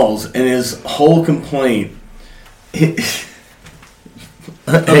and his whole complaint.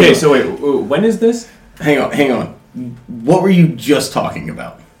 Okay, so wait, when is this? Hang on. What were you just talking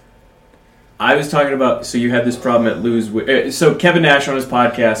about? I was talking about, so you had this problem at Lou's. So Kevin Nash on his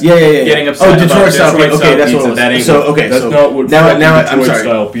podcast, yeah. getting upset about Detroit style. Detroit Okay, that's pizza. what it was. That ain't So okay, that's so not what now Detroit I'm sorry.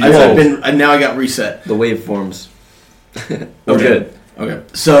 style pizza. Now I got reset. The waveforms. Okay. Good. Okay.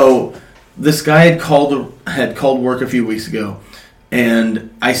 So this guy had called work a few weeks ago,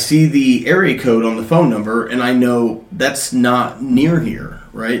 and I see the area code on the phone number, and I know that's not near here,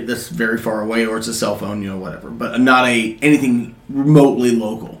 right? That's very far away, or it's a cell phone, whatever, but not anything remotely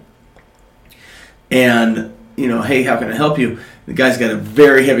local. And hey, how can I help you? The guy's got a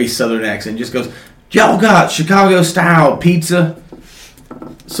very heavy Southern accent. Just goes, y'all got Chicago style pizza.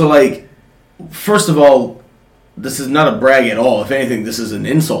 So first of all, this is not a brag at all. If anything, this is an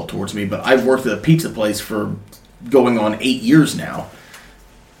insult towards me, but I've worked at a pizza place for going on 8 years now.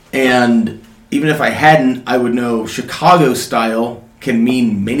 And even if I hadn't, I would know Chicago style can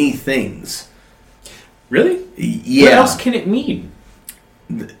mean many things. Really? Yeah. What else can it mean?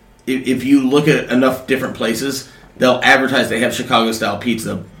 If you look at enough different places, they'll advertise they have Chicago style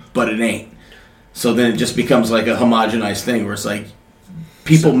pizza, but it ain't. So then it just becomes like a homogenized thing where it's like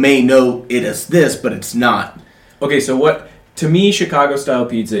people may know it as this, but it's not. Okay, so to me, Chicago style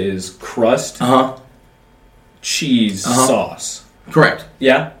pizza is crust, cheese, sauce. Correct.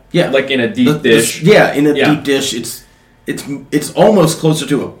 Yeah? Yeah. Like in a deep dish. In a deep dish, it's almost closer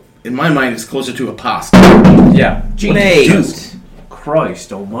to in my mind, it's closer to a pasta. Yeah. Wait.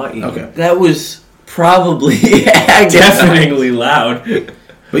 Christ almighty. Okay. That was probably Deafeningly loud.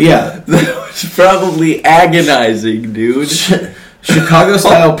 But yeah. That was probably agonizing, dude. Chicago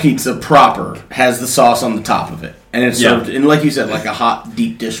style pizza proper has the sauce on the top of it. And it's served in, like you said, like a hot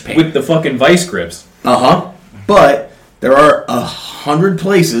deep dish pan. With the fucking vice grips. But there are 100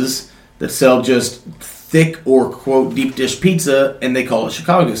 places that sell just thick or quote deep dish pizza, and they call it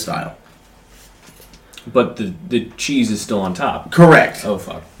Chicago style. But the cheese is still on top. Correct. Oh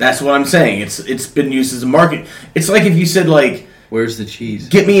fuck. That's what I'm saying. It's been used as a market. It's like if you said where's the cheese?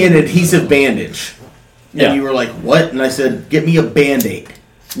 Get me an adhesive bandage. Yeah. And you were like, what? And I said, get me a Band-Aid.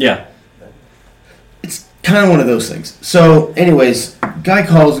 Yeah. It's kind of one of those things. So, anyways, guy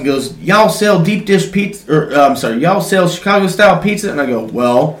calls and goes, y'all sell deep dish pizza, y'all sell Chicago style pizza? And I go,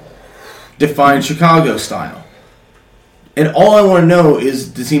 well, define Chicago style. And all I want to know is,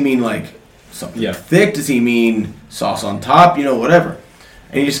 does he mean something thick? Does he mean sauce on top? Whatever.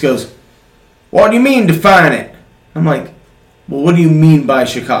 And he just goes, what do you mean define it? I'm like, well, what do you mean by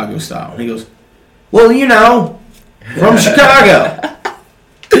Chicago style? And he goes, well, from Chicago.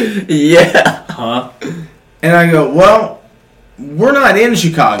 Yeah. Huh? And I go, well, we're not in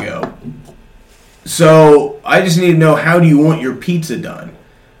Chicago. So I just need to know, how do you want your pizza done?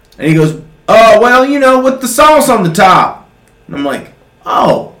 And he goes, oh, well, with the sauce on the top. And I'm like,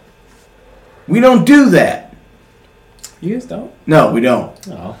 oh, we don't do that. You guys don't? No, we don't.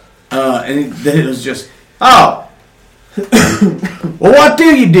 Oh. And then it was just, oh. Well, what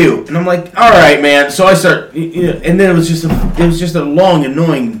do you do? And I'm like, all right, man. So I start, and then it was just a long,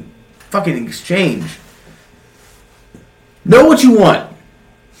 annoying fucking exchange. Know what you want.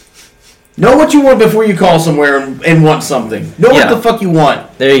 Know what you want before you call somewhere and want something. Know what the fuck you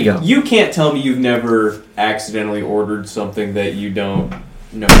want. There you go. You can't tell me you've never accidentally ordered something that you don't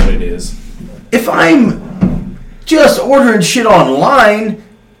know what it is. If I'm just ordering shit online,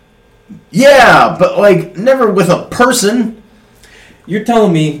 yeah, but never with a person. You're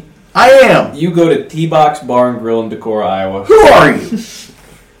telling me I am. you go to T-Box Bar and Grill in Decorah, Iowa. Who are you?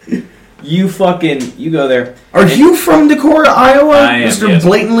 You go there. Are you from Decorah, Iowa? I am, Mr. yes.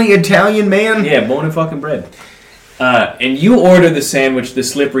 Blatantly Italian man? Yeah, bone and fucking bread. And you order the sandwich, the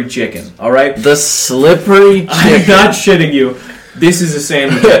slippery chicken, all right? The slippery chicken. I'm not shitting you. This is a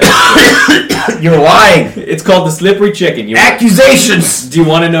sandwich. You're lying. It's called the slippery chicken. Accusations. Do you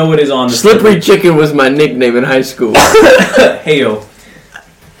want to know what is on the Slippery chicken was my nickname in high school. Heyo.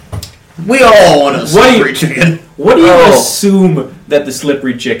 We all want a slippery chicken. What do you assume that the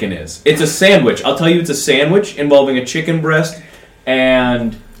slippery chicken is? It's a sandwich. I'll tell you, it's a sandwich involving a chicken breast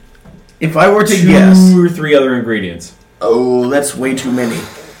and if I were to guess, 2 or 3 other ingredients. Oh, that's way too many.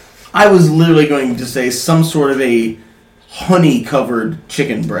 I was literally going to say some sort of a honey-covered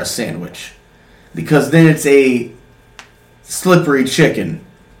chicken breast sandwich, because then it's a slippery chicken.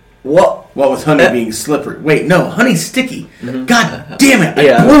 What with honey being slippery? Wait, no, honey's sticky. Mm-hmm. God damn it!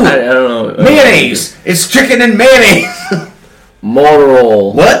 I blew it. I don't know. Mayonnaise. It's chicken and mayonnaise.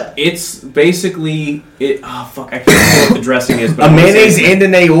 Moral. What? It's basically it. Oh fuck! I can't remember what the dressing is. But a mayonnaise and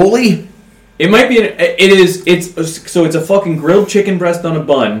an aioli. It might be. It's a fucking grilled chicken breast on a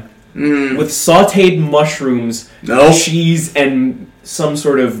bun with sautéed mushrooms, cheese, and some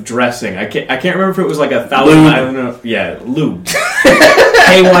sort of dressing. I can't remember if it was like 1,000. Lube. I don't know. Yeah, lube.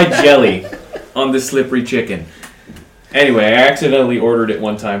 KY jelly on the slippery chicken. Anyway, I accidentally ordered it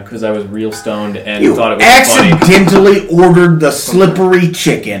one time because I was real stoned and You thought it was funny. accidentally ordered the slippery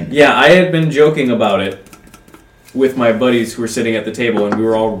chicken. Yeah, I had been joking about it with my buddies who were sitting at the table, and we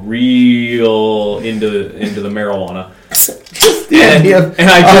were all real into the marijuana. And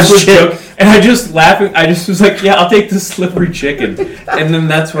I just laughing. I just was like, "Yeah, I'll take the slippery chicken," and then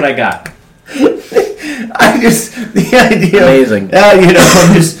that's what I got. The idea. Amazing.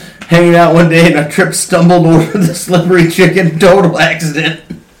 I'm just hanging out one day and I stumbled over the slippery chicken. Total accident.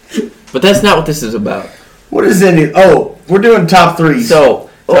 But that's not what this is about. What is it? Oh, we're doing top threes. So,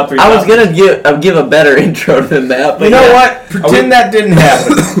 Top three I was topics. gonna give a better intro than that, but you know yeah. what? Pretend that didn't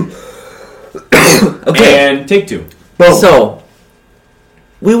happen. Okay. And take two. Boom. So,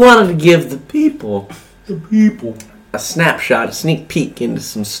 we wanted to give the people a snapshot, a sneak peek into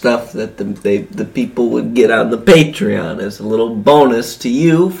some stuff that the people would get on the Patreon as a little bonus to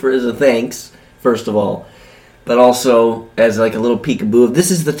you as a thanks, first of all, but also as like a little peekaboo of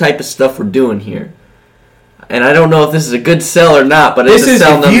this is the type of stuff we're doing here. And I don't know if this is a good sell or not, but it's a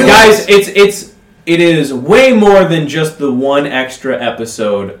sell nonetheless. Guys, it is way more than just the one extra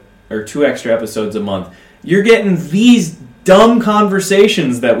episode or 2 extra episodes a month. You're getting these dumb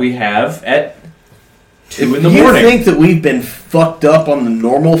conversations that we have at 2 in the morning. You think that we've been fucked up on the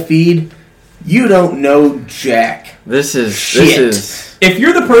normal feed? You don't know jack. This is If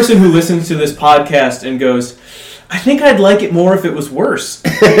you're the person who listens to this podcast and goes, I think I'd like it more if it was worse,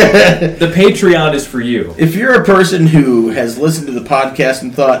 the Patreon is for you. If you're a person who has listened to the podcast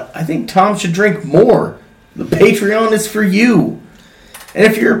and thought, I think Tom should drink more, the Patreon is for you. And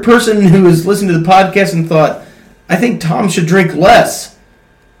if you're a person who has listened to the podcast and thought, I think Tom should drink less,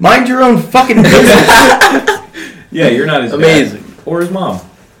 mind your own fucking business. Yeah, you're not as amazing. bad. Or his mom.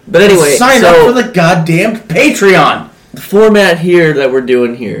 But anyway, sign up for the goddamn Patreon. The format here that we're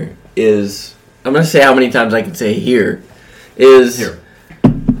doing here is, I'm going to say how many times I can say here, is Here.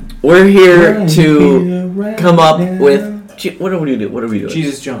 we're here to come up with, what do we do? What are we doing?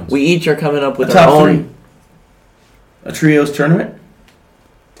 Jesus Jones. We each are coming up with A our top own. three. A trios tournament?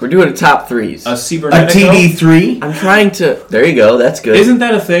 We're doing a top threes. A A cybernetico? TD3? I'm trying to, there you go, that's good. Isn't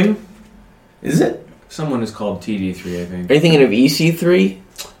that a thing? Is it? Someone is called TD3, I think. Are you thinking of EC3?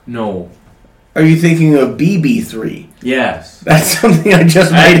 No. Are you thinking of BB3? Yes. That's something I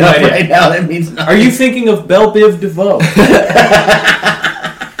just I have made no up idea. right now. That means nothing. Are you thinking of Belle Biv DeVoe?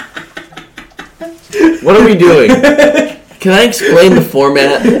 What are we doing? Can I explain the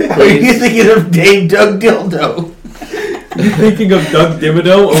format, Are you please? thinking of Dave Doug Dildo? You thinking of Doug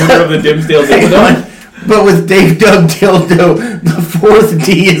Dimmadome, owner of the Dimsdale Hang Dimmadome? on. But with Dave Doug Dildo, the fourth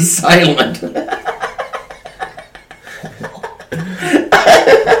D is silent.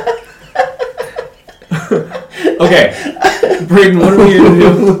 Okay. Braden, what are we here to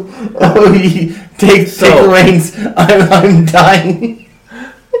do? Oh, you take the reins. I'm dying.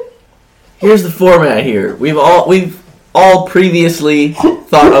 Here's the format here. We've all previously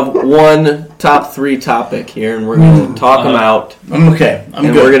thought of one top 3 topic here, and we're going to talk them out. I'm okay. I'm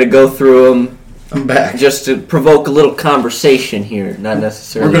and good. we're going to go through them I'm back. just to provoke a little conversation here, not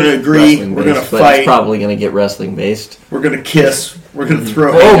necessarily. We're gonna agree, wrestling we're gonna based, but fight. It's probably going to get wrestling based. We're going to kiss. We're going to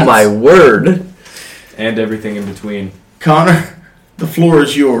throw Oh hands. my word! And everything in between. Connor, the floor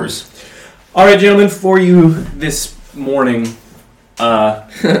is yours. All right, gentlemen, for you this morning,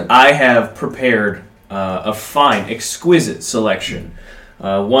 I have prepared a fine, exquisite selection.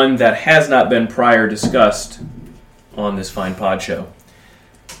 One that has not been prior discussed on this fine pod show.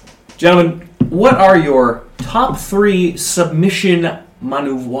 Gentlemen, what are your top 3 submission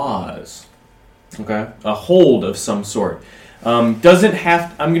manoeuvres? Okay, a hold of some sort. Doesn't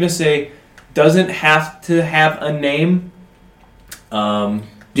have to have a name. Do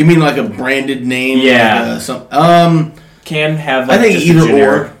you mean like a branded name? Yeah. Like Can have. I think just a either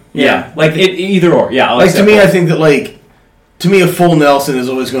generic- or. Yeah, like either or. Yeah, I'll Like to accept me, that. I think that to me a full Nelson is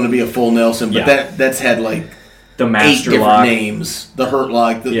always going to be a full Nelson, but Yeah. that's had like the 8 master different lock. names. The Hurt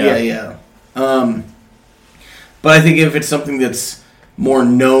Lock. Yeah. Yeah. But I think if it's something that's more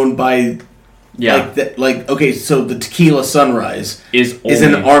known by Yeah, like that, like okay, so the Tequila Sunrise is is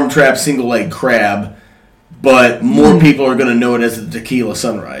an arm trap single leg crab, but more people are going to know it as the Tequila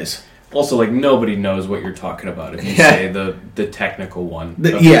Sunrise. also like nobody knows what you're talking about if you say the technical one.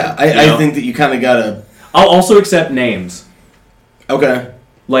 I think that you kind of gotta. I'll also accept names. Okay.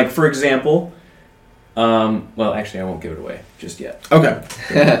 Like for example, Well, actually, I won't give it away just yet. Okay.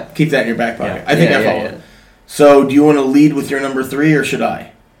 Keep that in your back pocket. Yeah. I think I follow it. So, do you want to lead with your number 3, or should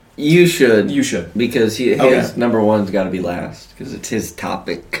I? You should. You should. Because his number 1's got to be last. Because it's his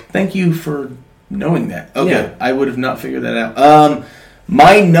topic. Thank you for knowing that. Okay. Yeah. I would have not figured that out.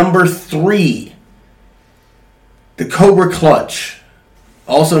 My number 3, the Cobra Clutch,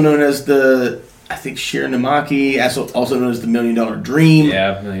 also known as the, I think, Shiranamaki, also known as the $1 Million Dream.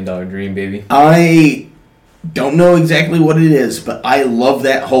 Yeah, $1 Million Dream, baby. I don't know exactly what it is, but I love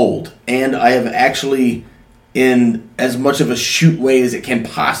that hold. And I have actually, in as much of a shoot way as it can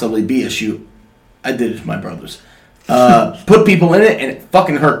possibly be a shoot, I did it to my brothers. Put people in it, and it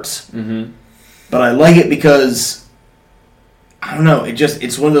fucking hurts. Mm-hmm. But I like it because, I don't know,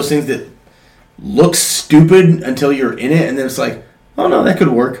 it's one of those things that looks stupid until you're in it, and then it's like, oh no, that could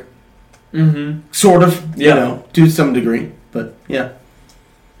work. Mm-hmm. Sort of, Yeah. to some degree. But, yeah.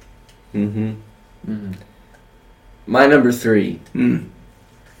 Mm-hmm. Mm-hmm. My number 3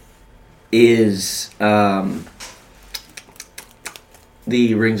 is the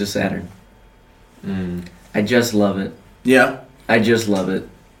Rings of Saturn. I just love it. Yeah. I just love it.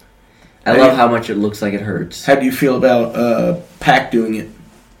 I love how much it looks like it hurts. How do you feel about Pac doing it?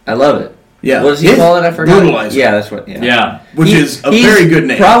 I love it. Yeah. What does he call it? I forgot. Brutalizer. Yeah, that's what. Yeah. Yeah. Which is a He's very good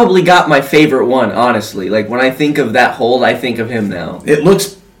name. Probably got my favorite one, honestly. Like when I think of that hold, I think of him now. It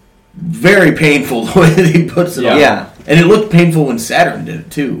looks very painful the way that he puts it on. Yeah. And it looked painful when Saturn did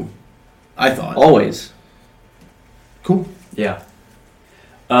it too, I thought. Always. Cool. Yeah.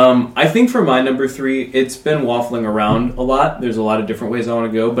 I think for my number 3, it's been waffling around a lot. There's a lot of different ways I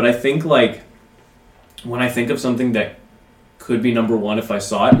want to go, but I think like when I think of something that could be number 1 if I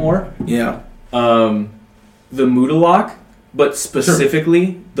saw it more, Yeah. the Mudalock, but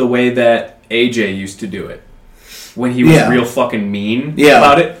specifically the way that AJ used to do it when he was real fucking mean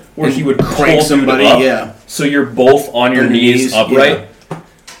about it, where And he would crank pull somebody. up, Yeah. so you're both on your knees upright. Yeah.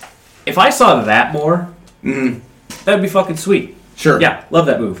 If I saw that more, Mm-hmm. that'd be fucking sweet. Sure. Yeah, love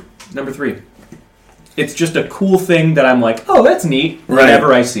that move. Number 3. It's just a cool thing that I'm like, oh, that's neat Right.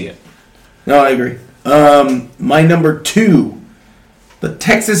 whenever I see it. No, I agree. My number 2, the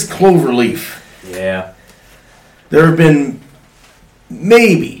Texas Cloverleaf. Yeah. There have been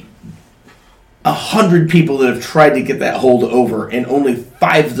maybe 100 people that have tried to get that hold over, and only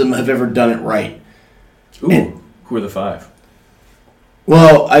 5 of them have ever done it right. Ooh, And- who are the 5?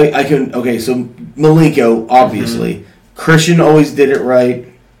 Well, I can... Okay, so Malenko, obviously. Christian always did it right.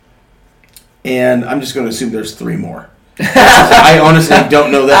 And I'm just going to assume there's 3 more. I honestly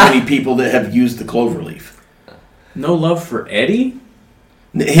don't know that many people that have used the Cloverleaf. No love for Eddie?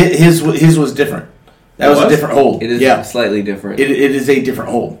 His was different. That was a different hold. It is slightly different. It is a different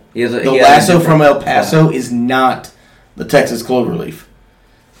hold. He has a- The he has a lasso different- from El Paso is not the Texas Cloverleaf.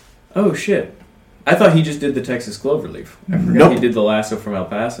 Oh, shit. I thought he just did the Texas Cloverleaf. I forgot Nope. he did the lasso from El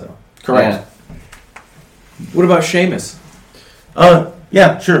Paso. Correct. What about Sheamus?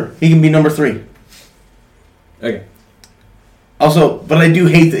 Yeah, sure. He can be number 3. Okay. Also, but I do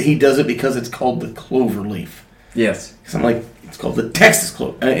hate that he does it because it's called the Cloverleaf. Yes. Because I'm like, it's called the Texas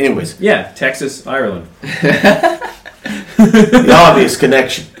Clover. Anyways, Yeah, Texas, Ireland. the obvious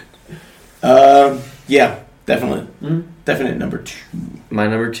connection. Yeah, definitely. Definite number 2. My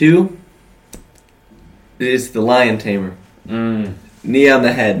number 2 is the Lion Tamer. Mm. Knee on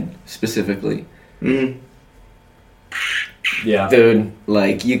the head, specifically. Mm-hmm. Yeah. Dude,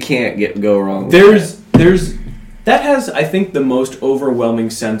 like, you can't go wrong with There's that has, I think, the most overwhelming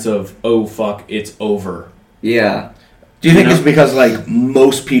sense of, oh, fuck, it's over. that. Yeah. Do you think it's because, like,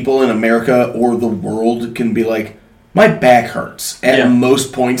 most people in America or the world can be like, my back hurts at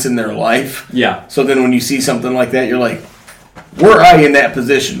most points in their life? Yeah. So then when you see something like that, you're like, were I in that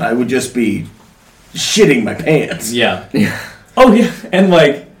position, I would just be shitting my pants. Yeah. Oh, yeah. And,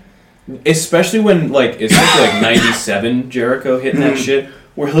 like, especially when, like, especially, like, 97 Jericho hitting that shit,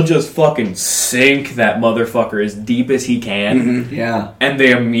 where he'll just fucking sink that motherfucker as deep as he can, Yeah. and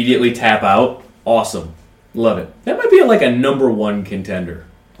they immediately tap out. Awesome. Love it. That might be, like, a number 1 contender,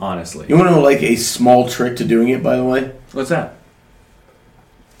 honestly. You want to know, like, a small trick to doing it, by the way? What's that?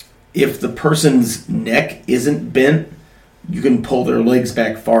 If the person's neck isn't bent, you can pull their legs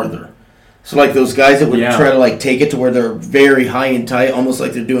back farther. So, like, those guys that would try to, like, take it to where they're very high and tight, almost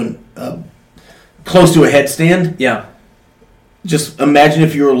like they're doing close to a headstand. Yeah. Just imagine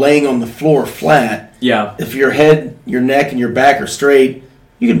if you were laying on the floor flat. Yeah. If your head, your neck, and your back are straight,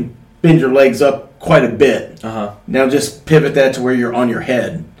 you can bend your legs up quite a bit. Uh-huh. Now just pivot that to where you're on your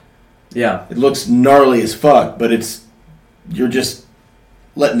head. Yeah. It looks gnarly as fuck, but you're just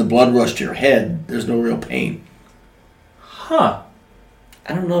letting the blood rush to your head. There's no real pain. Huh.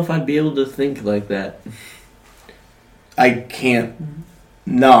 I don't know if I'd be able to think like that. I can't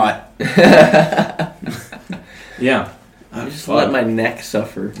not. Yeah. I just let my neck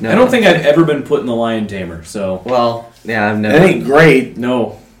suffer. No. I don't think I've ever been put in the lion tamer, so... Well, yeah, I've never... That ain't great.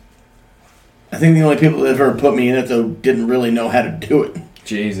 No. I think the only people that ever put me in it, though, didn't really know how to do it.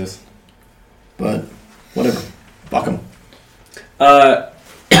 Jesus. But, whatever. Fuck them.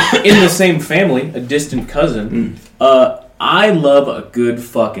 In the same family, a distant cousin, I love a good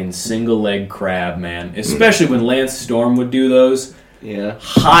fucking single leg crab, man. Especially when Lance Storm would do those. Yeah.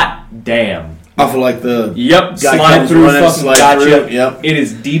 Hot damn. Off of like the... Yep, guy slide comes through, running, fucking slide gotcha. through, yep. It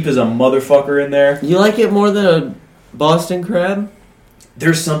is deep as a motherfucker in there. You like it more than a Boston crab?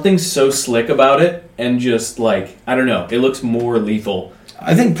 There's something so slick about it, and just like, I don't know, it looks more lethal.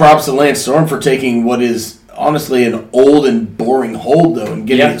 I think props to Lance Storm for taking what is honestly an old and boring hold, though, and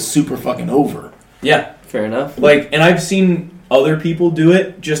getting it super fucking over. Yeah. Fair enough. Like, and I've seen other people do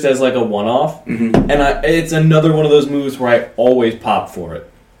it just as like a one-off, Mm-hmm. and it's another one of those moves where I always pop for it.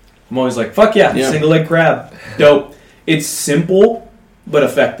 I'm always like, fuck yeah. Single leg crab. Dope. It's simple, but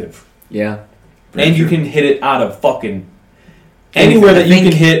effective. Yeah. And you can hit it out of fucking anywhere that you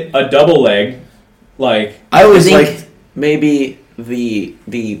can hit a double leg. Like, I always think liked... maybe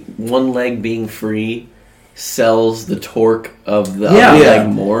the one leg being free sells the torque of the other leg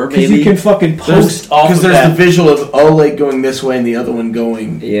more, maybe. Because you can fucking post off of Because there's that. the visual of a leg going this way and the other one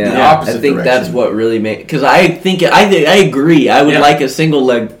going the opposite I think direction. that's what really made... Because I agree. I would like a single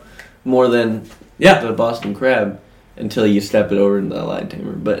leg more than the Boston crab until you step it over into the lion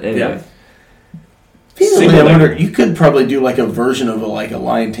tamer. But anyway. I wonder, you could probably do like a version of a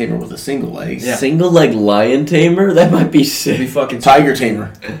lion tamer with a single leg. Yeah. Single leg lion tamer? That might be sick. Be fucking tiger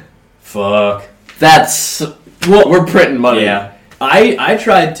tamer. Fuck. That's... Well, we're printing money. Yeah. I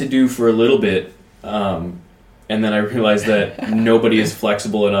tried to do for a little bit, and then I realized that nobody is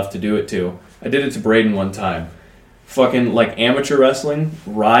flexible enough to do it to. I did it to Braden one time. Fucking like amateur wrestling,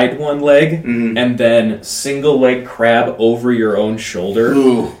 ride one leg, and then single leg crab over your own shoulder.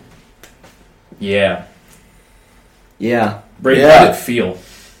 Ooh. Yeah. Yeah. Braden, how did it feel?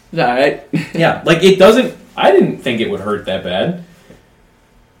 Alright. Yeah, like it doesn't... I didn't think it would hurt that bad.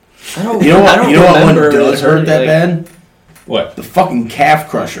 I don't. You know what? You know what one remember does hurt that like- bad? What? The fucking calf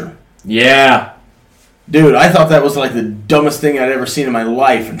crusher. Yeah. Dude, I thought that was like the dumbest thing I'd ever seen in my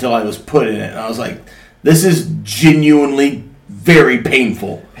life until I was put in it. And I was like, this is genuinely very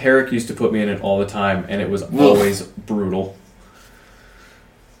painful. Herrick used to put me in it all the time, and it was always brutal.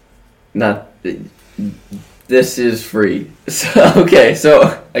 Not. This is free.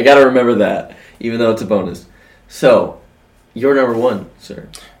 So I gotta remember that, even though it's a bonus. So, you're number one, sir.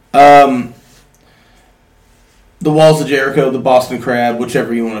 The Walls of Jericho, the Boston Crab,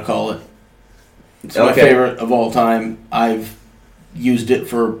 whichever you want to call it. It's my favorite of all time. I've used it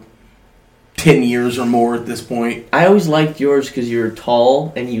for 10 years or more at this point. I always liked yours because you were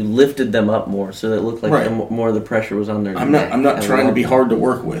tall and you lifted them up more, so that it looked like more of the pressure was on their neck. I'm not trying to be hard to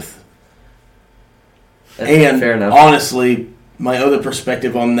work with. That's fair enough. Honestly, my other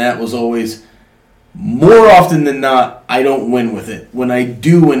perspective on that was always, more often than not, I don't win with it. When I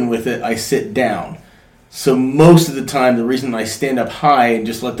do win with it, I sit down. So most of the time, the reason I stand up high and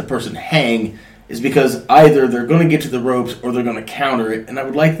just let the person hang is because either they're going to get to the ropes or they're going to counter it, and I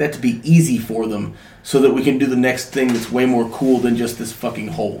would like that to be easy for them so that we can do the next thing that's way more cool than just this fucking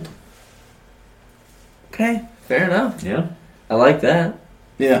hold. Okay, fair enough. Yeah. I like that.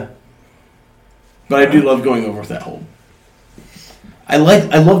 Yeah. But I do love going over with that hold. I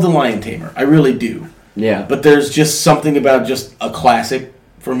love the Lion Tamer. I really do. Yeah. But there's just something about just a classic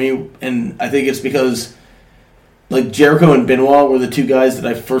for me, and I think it's because like Jericho and Benoit were the two guys that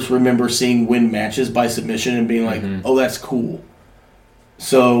I first remember seeing win matches by submission and being like, oh, that's cool.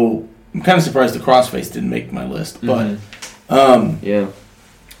 So I'm kind of surprised the Crossface didn't make my list. But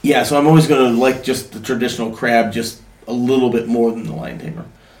yeah, so I'm always going to like just the traditional crab just a little bit more than the Lion Tamer.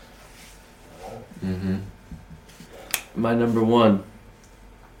 Mm-hmm. My number one,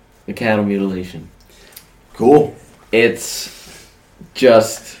 the cattle mutilation. Cool. It's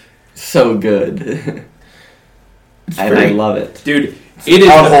just so good. And I love it. Dude, it is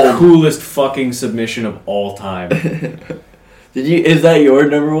the coolest fucking submission of all time. Is that your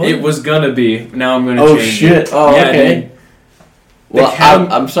number one? It was gonna be. Now I'm gonna change shit. it. Oh, yeah, okay. Dude, Well,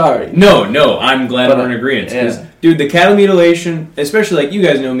 I'm sorry. No, I'm glad we're in agreement. Yeah. Dude, the cattle mutilation, especially like you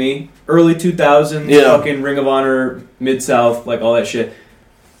guys know me, early 2000s, fucking Ring of Honor, Mid-South, like all that shit.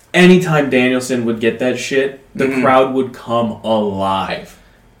 Anytime Danielson would get that shit, the crowd would come alive.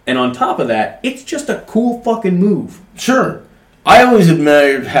 And on top of that, it's just a cool fucking move. Sure. I always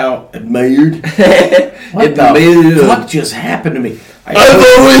admired how... What the fuck just happened to me? I've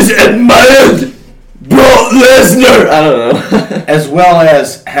always admired Brock Lesnar. I don't know. As well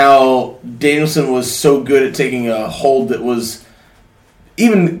as how Danielson was so good at taking a hold that was,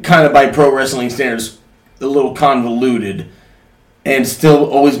 even kind of by pro wrestling standards, a little convoluted, and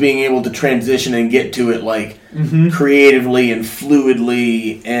still always being able to transition and get to it like creatively and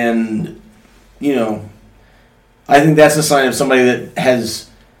fluidly, and you know, I think that's a sign of somebody that has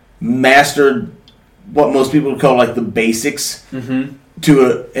mastered what most people would call like the basics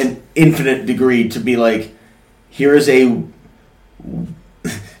to an infinite degree, to be like, here's a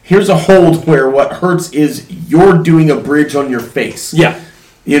hold where what hurts is you're doing a bridge on your face. Yeah.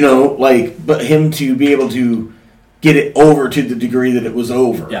 You know, like, but him to be able to get it over to the degree that it was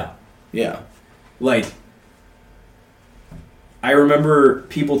over. Yeah. Yeah. Like, I remember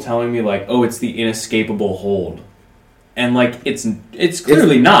people telling me, like, oh, it's the inescapable hold. And, like, it's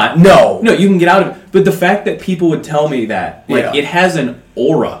clearly not. No. No, you can get out of it. But the fact that people would tell me that, like, Yeah. it has an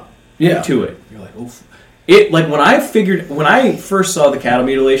aura Yeah. to it. You're like, oh. Like, when I first saw the cattle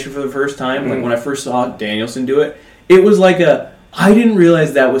mutilation for the first time, like, when I first saw Danielson do it, it was like I didn't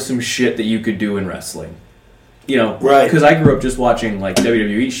realize that was some shit that you could do in wrestling. You know, right? Because I grew up just watching like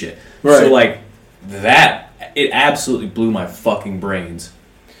WWE shit, right? So like that, it absolutely blew my fucking brains.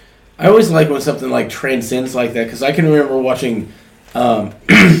 I always like when something like transcends like that, because I can remember watching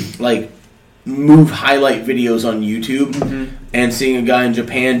like move highlight videos on YouTube and seeing a guy in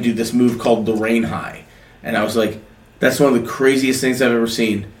Japan do this move called the Rain High, and I was like, that's one of the craziest things I've ever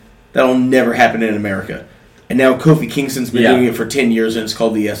seen. That'll never happen in America. And now Kofi Kingston's been doing it for 10 years, and it's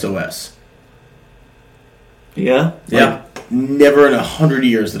called the SOS. Yeah? Like, never in 100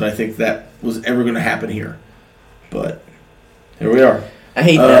 years did I think that was ever going to happen here. But here we are. I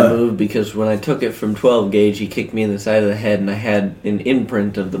hate that move because when I took it from 12 gauge, he kicked me in the side of the head, and I had an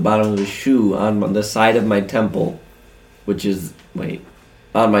imprint of the bottom of his shoe on the side of my temple, which is,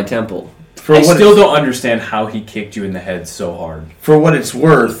 on my temple. I still don't understand how he kicked you in the head so hard. For what it's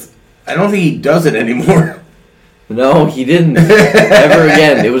worth, I don't think he does it anymore. No, he didn't. Ever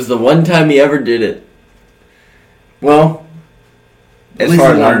again. It was the one time he ever did it. Well, as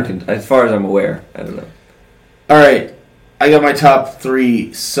far as I'm aware. I don't know. All right. I got my top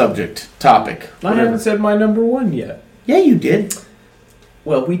 3 topic. I haven't said my number 1 yet. Yeah, you did.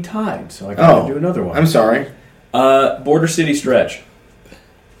 Well, we tied, so I gotta do another one. I'm sorry. Border City Stretch.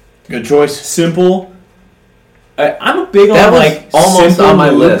 Good choice. Simple. I'm a big that on was like almost simple on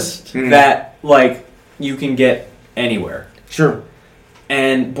my moves list. that like you can get anywhere. Sure.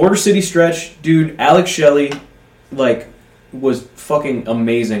 And Border City Stretch, dude, Alex Shelley, like, was fucking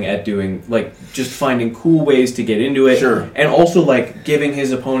amazing at doing, like, just finding cool ways to get into it. Sure. And also, like, giving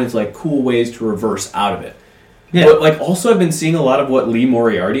his opponents, like, cool ways to reverse out of it. Yeah. But, like, also I've been seeing a lot of what Lee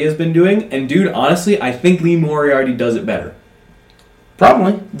Moriarty has been doing. And, dude, honestly, I think Lee Moriarty does it better.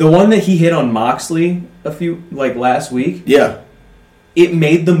 Probably. The one that he hit on Moxley last week. Yeah. It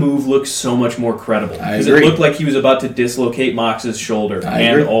made the move look so much more credible. Because it looked like he was about to dislocate Mox's shoulder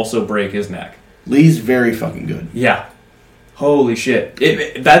and also break his neck. Lee's very fucking good. Yeah. Holy shit.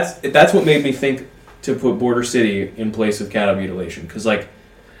 That's what made me think to put Border City in place of cattle mutilation. Because, like,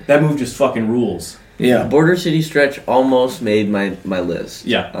 that move just fucking rules. Yeah. Border City Stretch almost made my list.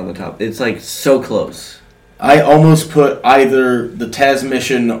 Yeah. On the top. It's, like, so close. I almost put either the Taz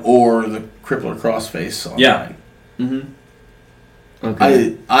Mission or the Crippler Crossface on mine. Mm-hmm.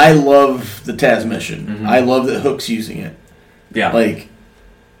 Okay. I love the Taz Mission. Mm-hmm. I love that Hook's using it. Yeah. Like,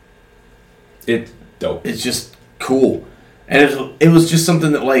 it's dope. It's just cool. And it was just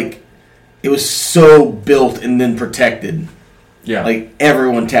something that, like, it was so built and then protected. Yeah. Like,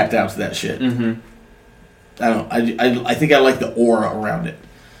 everyone tapped out to that shit. Mm-hmm. I don't know. I think I like the aura around it.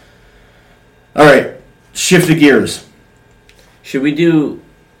 All right. Shift of gears. Should we do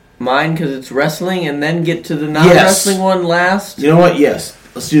mine because it's wrestling and then get to the non-wrestling one last? You know what? Yes.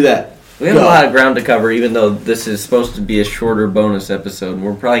 Let's do that. We have a lot of ground to cover, even though this is supposed to be a shorter bonus episode. And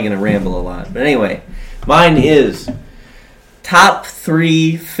we're probably going to ramble a lot. But anyway, mine is top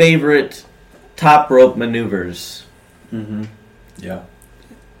 3 favorite top rope maneuvers. Mm-hmm. Yeah.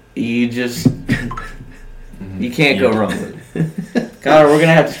 You just... You can't go wrong with it. Connor, we're going to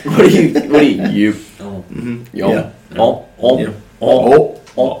have to... What are you... Oh. Mm-hmm. Yo. Yeah. Oh. Hold on, dude. Hold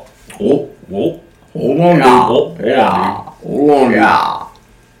on, dude.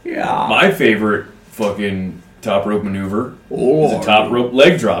 Yeah. My favorite fucking top rope maneuver is a on, top dude. rope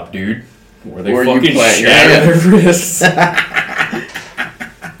leg drop, dude. Where they Where you fucking play- shatter their wrists.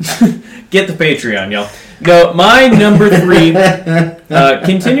 Get the Patreon, y'all. No, my number 3,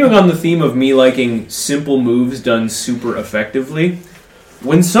 continuing on the theme of me liking simple moves done super effectively,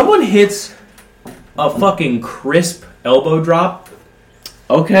 when someone hits a fucking crisp elbow drop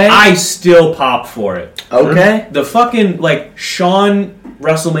Okay. I still pop for it. Okay. The fucking, like, Shawn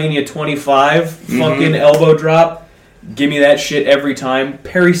WrestleMania 25 fucking elbow drop. Give me that shit every time.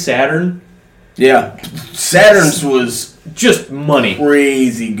 Perry Saturn. Yeah. Saturn's was Just money.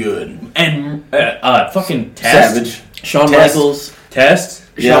 crazy good. And fucking Test. Savage. Shawn Test. Michaels. Test.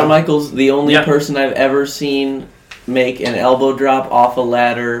 Yeah. Shawn Michaels, the only Yeah. person I've ever seen make an elbow drop off a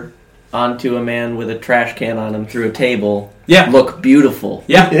ladder onto a man with a trash can on him through a table. Yeah. Look beautiful.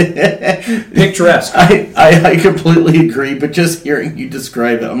 Yeah. Picturesque. I completely agree, but just hearing you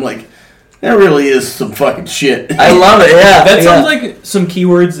describe it, I'm like, that really is some fucking shit. I love it, yeah. That yeah. sounds like some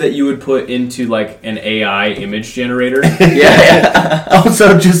keywords that you would put into, like, an AI image generator. Yeah.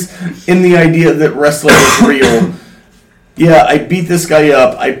 Also, just in the idea that wrestling is real. Yeah, I beat this guy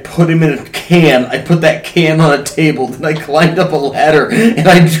up. I put him in a can. I put that can on a table. Then I climbed up a ladder and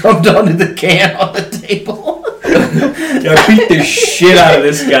I jumped onto the can on the table. I beat the shit out of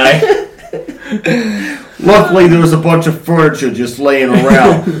this guy. Luckily, there was a bunch of furniture just laying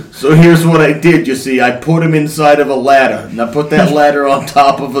around. So here's what I did, you see. I put him inside of a ladder. And I put that ladder on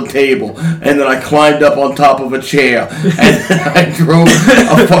top of a table. And then I climbed up on top of a chair. And then I drove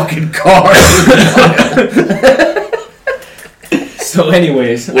a fucking car. So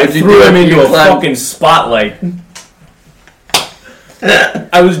anyways, I What'd you threw do him after into you a climbed? fucking spotlight.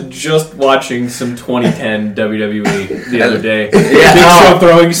 I was just watching some 2010 WWE the other day. Yeah, Big Show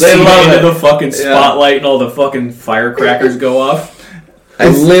throwing they Cena love into it. the fucking spotlight and all the fucking firecrackers go off. I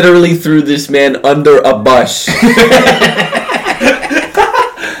literally threw this man under a bus.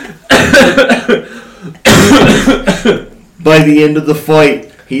 By the end of the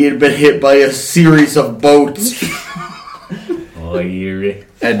fight, he had been hit by a series of boats. Oh, yeah.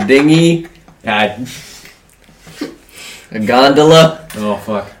 A dinghy, God. a gondola. Oh,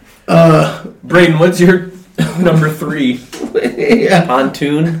 fuck. Braden, what's your number 3? Yeah.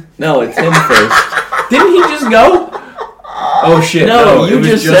 Pontoon? No, it's him first. Didn't he just go? Oh, shit. No, it you was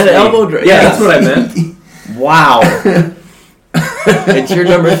just said me. elbow drop. Yeah, that's what I meant. Wow. It's your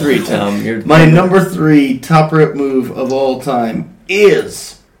number 3, Tom. My number 3 top rope move of all time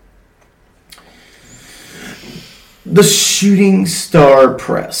is the Shooting Star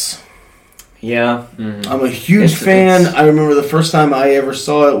Press. Yeah. I'm a huge It's- fan. I remember the first time I ever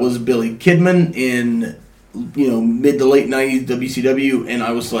saw it was Billy Kidman in, mid to late 90s WCW, and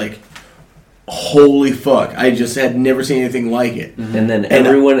I was like, holy fuck. I just had never seen anything like it. And then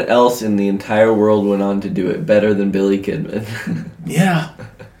everyone else in the entire world went on to do it better than Billy Kidman. Yeah.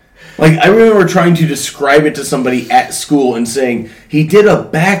 Like, I remember trying to describe it to somebody at school and saying, he did a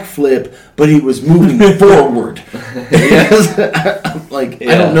backflip, but he was moving forward. I'm like,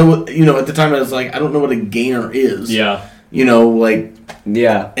 I don't know what, at the time I was like, I don't know what a gainer is. Yeah.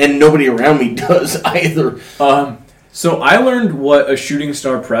 Yeah. And nobody around me does either. So I learned what a shooting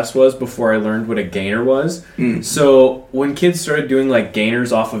star press was before I learned what a gainer was. So when kids started doing like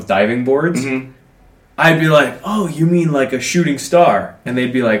gainers off of diving boards, I'd be like, "Oh, you mean like a shooting star?" And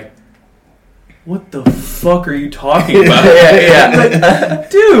they'd be like, "What the fuck are you talking about?" Yeah. Like,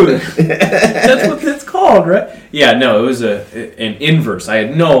 dude, that's what that's called, right? Yeah, no, it was an inverse. I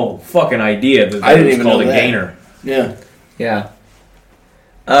had no fucking idea that I it didn't was even called know a that. gainer. Yeah. Yeah.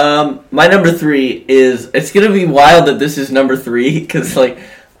 My number 3 is, it's gonna be wild that this is number 3 because like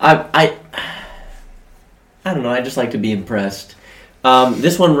I don't know, I just like to be impressed.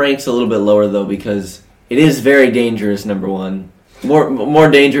 This one ranks a little bit lower though because it is very dangerous. Number 1, more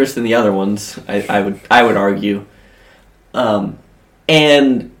dangerous than the other ones. I would argue, and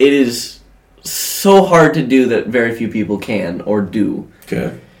it is so hard to do that very few people can or do.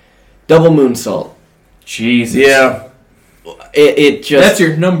 Okay. Double moonsault. Jesus. Yeah. It just That's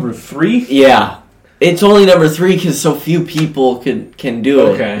your number 3? Yeah. It's only number 3 because so few people can do it.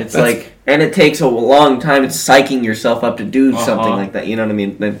 Okay. It's like, and it takes a long time. It's psyching yourself up to do something like that. You know what I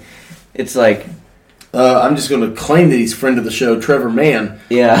mean? Then it's like, I'm just going to claim that he's friend of the show, Trevor Mann.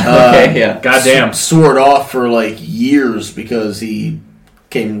 yeah, okay, yeah. Goddamn. Soared off for like years because he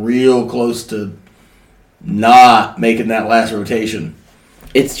came real close to not making that last rotation.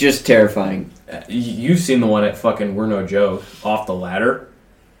 It's just terrifying. You've seen the one at fucking We're No Joke off the ladder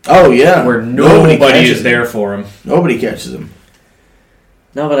Oh yeah, where nobody catches is there for him. Nobody catches him.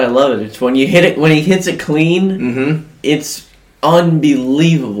 No, but I love it. It's when you hit it, when he hits it clean, Mm-hmm. it's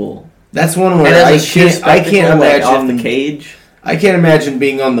unbelievable. That's one And where as I a sheer can't spectacle, like, off imagine the cage. I can't imagine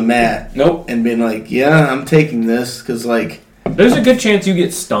being on the mat Nope. and being like, yeah, I'm taking this because like There's a good chance you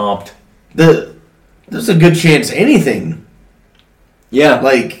get stomped. there's a good chance anything Yeah.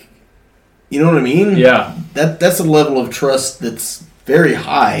 like, you know what I mean? Yeah. That's a level of trust that's very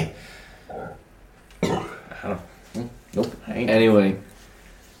high. Nope. I ain't. Anyway,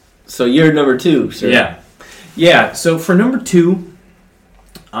 So you're number 2, sir. Yeah. So for number 2,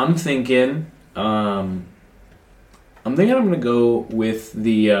 I'm thinking I'm gonna go with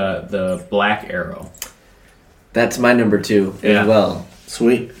the Black Arrow. That's my number 2 as well.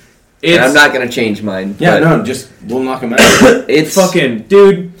 Sweet. And I'm not gonna change mine. Yeah, no, just we'll knock him out. It's fucking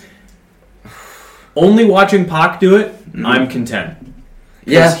dude. Only watching Pac do it, I'm content.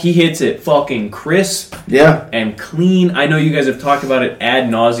 Yeah, he hits it fucking crisp. Yeah, and clean. I know you guys have talked about it ad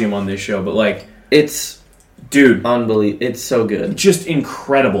nauseum on this show, but like, it's dude, unbelievable. It's so good, just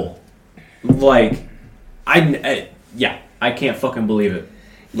incredible. Like, I can't fucking believe it.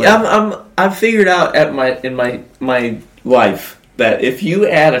 Like, yeah, I've figured out in my life that if you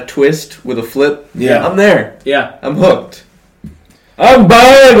add a twist with a flip, I'm there. Yeah, I'm hooked. I'm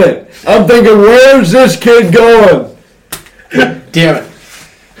buying it. I'm thinking, where's this kid going? Damn it.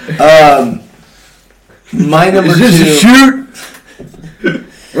 My number 2. Is this a shoot?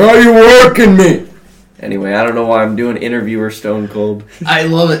 Or are you working me? Anyway, I don't know why I'm doing interviewer Stone Cold. I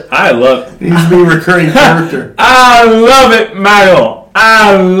love it. it. It needs to be a recurring character. I love it, Michael.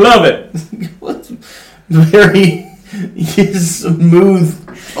 I love it. What's very smooth,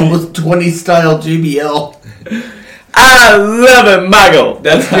 almost 20 style JBL. I love it, Michael.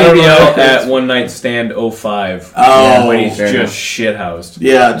 That's JBL at One Night Stand 05. Oh, when he's just shithoused.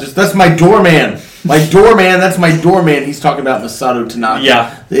 Yeah, that's my doorman. My doorman, that's my doorman. He's talking about Masato Tanaka.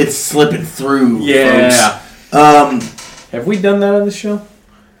 Yeah. It's slipping through, yeah. folks. Have we done that on the show?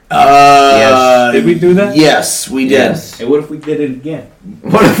 Yes. Did we do that? Yes, we did. Yes. Hey, what if we did it again?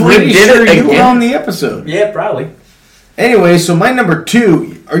 What if we Pretty did sure it you were again? on the episode. Yeah, probably. Anyway, so my number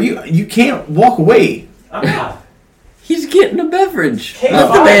 2, you can't walk away. I'm not. He's getting a beverage. K5,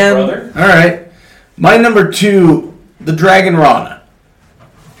 Let the man. brother. All right. My number 2, the Dragon Rana.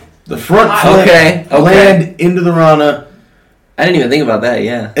 The front flip, Okay. land into the Rana. I didn't even think about that.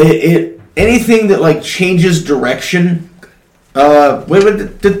 Yeah. Anything that like changes direction.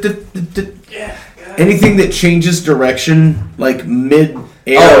 Anything that changes direction, like mid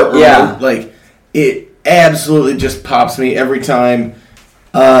air. Oh, yeah. Like it absolutely just pops me every time.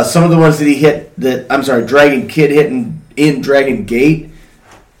 Some of the ones that he hit, Dragon Kid hitting in Dragon Gate,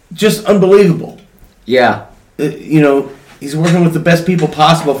 just unbelievable. Yeah. He's working with the best people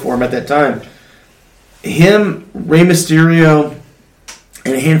possible for him at that time. Him, Rey Mysterio,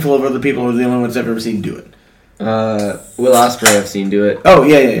 and a handful of other people are the only ones I've ever seen do it. Will Ospreay I've seen do it. Oh,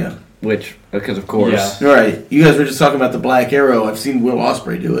 yeah. Which, because of course. All right. You guys were just talking about the Black Arrow. I've seen Will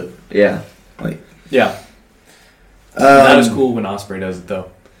Ospreay do it. Yeah. Yeah. Not as cool when Ospreay does it, though.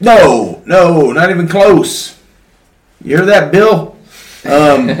 No, not even close. You hear that, Bill?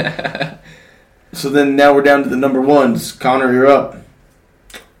 So then now we're down to the number 1s. Connor, you're up.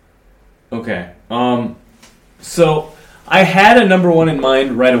 Okay. So I had a number 1 in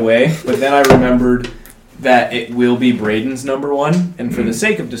mind right away, but then I remembered that it will be Braden's number 1, and for the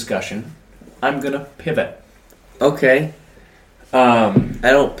sake of discussion, I'm gonna pivot. Okay. I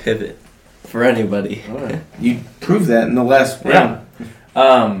don't pivot for anybody. You proved that in the last round.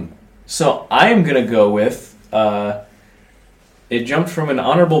 So I am gonna go with. It jumped from an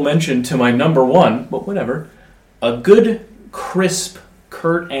honorable mention to my number 1, but whatever. A good, crisp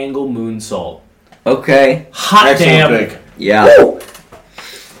Kurt Angle moonsault. Okay. Hot Excellent damn. pick. Yeah. Woo!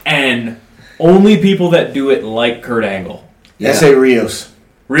 And only people that do it like Kurt Angle. Yeah. S.A. Rios.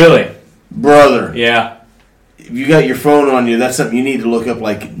 Really? Brother. Yeah. If you got your phone on you, that's something you need to look up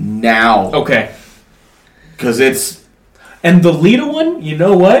like now. Okay. Because it's... And the Lita one, you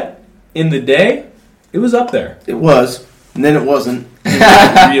know what? In the day, it was up there. It was. And then it wasn't.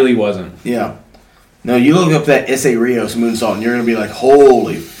 It really wasn't. Yeah. No, you look up that S.A. Rios moonsault and you're going to be like,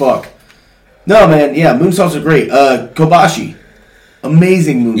 holy fuck. No, man. Yeah, moonsaults are great. Kobashi.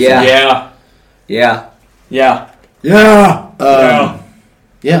 Amazing moonsault. Yeah. Yeah. Yeah. Yeah. Yeah.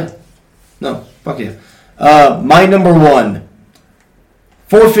 Yeah. No, fuck yeah. My number 1.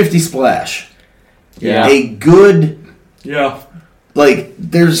 450 splash. Yeah. A good... Yeah. Like,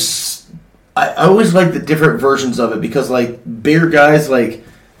 there's... I always like the different versions of it because, like, bigger guys, like...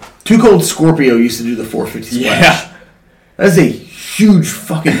 Too Cold Scorpio used to do the 450 splash. Yeah. That's a huge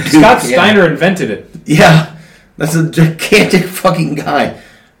fucking dude. Scott Steiner invented it. Yeah. That's a gigantic fucking guy.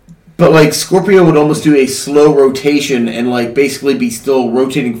 But, like, Scorpio would almost do a slow rotation and, like, basically be still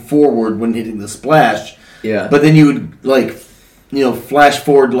rotating forward when hitting the splash. Yeah. But then you would, like, flash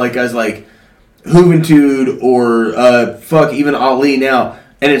forward, like, guys like Juventud or, even Ali now.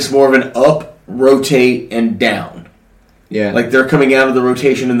 And it's more of an up, rotate, and down. Yeah. Like, they're coming out of the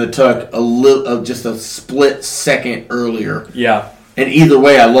rotation and the tuck just a split second earlier. Yeah. And either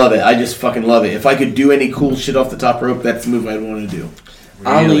way, I love it. I just fucking love it. If I could do any cool shit off the top rope, that's the move I'd want to do.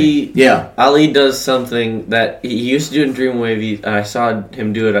 Really? Ali does something that he used to do in Dreamwave. I saw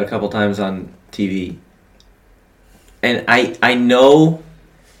him do it a couple times on TV. And I know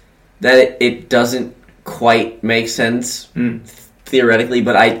that it doesn't quite make sense theoretically,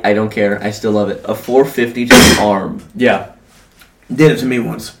 but I don't care. I still love it. A 450 to the arm. Yeah. Did it to me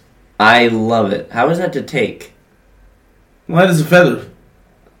once. I love it. How is that to take? Light as a feather.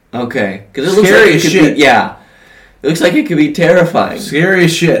 Okay. Because it looks Scary like it as could shit. be... Yeah. It looks like it could be terrifying. Scary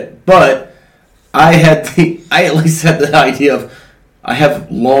as shit. But I at least had the idea of I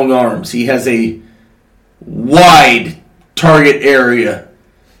have long arms. He has a wide target area.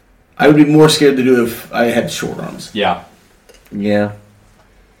 I would be more scared to do it if I had short arms. Yeah. Yeah.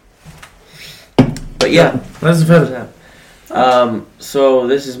 But yeah. Light as a feather. So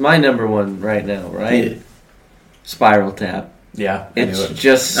this is my number one right now, right? Yeah. Spiral Tap. Yeah. I It's knew it.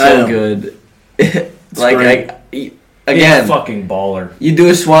 just I so know. good. great. He's Again, a fucking baller. you do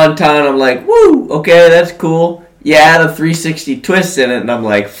a swanton, I'm like, woo, okay, that's cool. You add a 360 twist in it, and I'm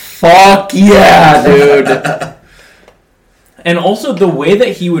like, fuck yeah, dude. And also the way that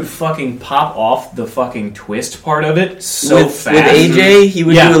he would fucking pop off the fucking twist part of it so with fast. AJ, he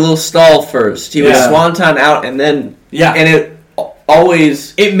would Yeah. do a little stall first. He would Yeah. swanton out, and then, Yeah. and it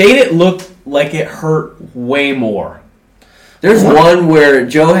always... It made it look like it hurt way more. There's one where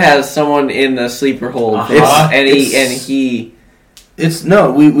Joe has someone in the sleeper hold, Uh-huh. and he It's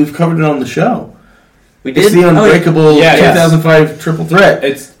we've covered it on the show. we did It's the Unbreakable yeah, yes. 2005 Triple Threat.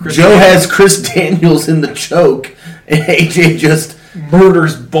 It's Chris Joe Daniels. has Chris Daniels in the choke, and AJ just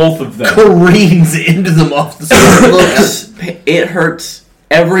Murders both of them. careens into them off the it hurts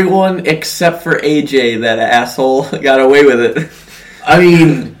everyone except for AJ. That asshole got away with it. I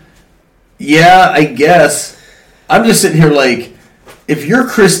mean, yeah, I guess. I'm just sitting here like, if you're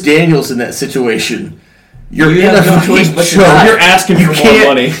Chris Daniels in that situation, you're You in have a no fucking choice but to choke. die. You're asking You for more can't-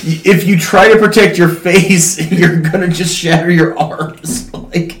 money. If you try to protect your face, you're gonna just shatter your arms.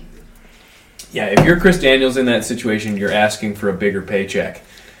 Like, Yeah, if you're Chris Daniels in that situation, you're asking for a bigger paycheck.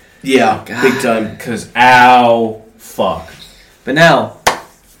 yeah, God. big time. Because, ow, fuck. But now,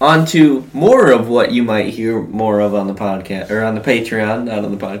 on to more of what you might hear more of on the podcast or on the Patreon, not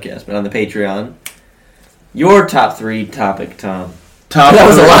on the podcast, but on the Patreon. Your top 3 topic, Tom. Top That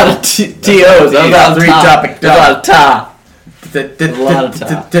was a lot of TOs. That was a lot of Three top. topic. That was a lot of top. A lot of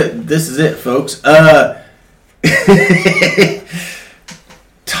top. This is it, folks.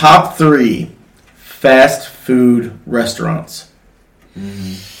 Top 3 fast food restaurants.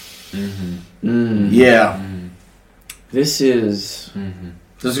 Yeah, This is...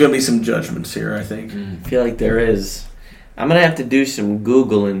 there's gonna be some judgments here, I think. I feel like there is... I'm going to have to do some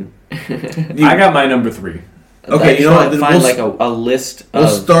Googling. I got my number 3. Okay, you know what, I then find we'll like a list We'll of...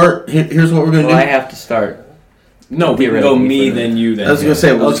 start. Here's what we're gonna Well, I do. have to start. No, we can go Theoretically me, for then you, then I was him. gonna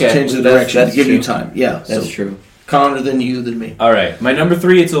say we'll just Okay, change the that's- direction to that's give you true. time. Yeah, That's so true. Connor than you than me. All right, my number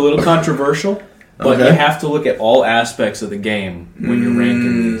 3, it's a little controversial, but Okay. you have to look at all aspects of the game when you're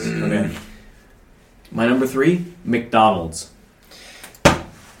ranking these. Okay. My number 3, McDonald's.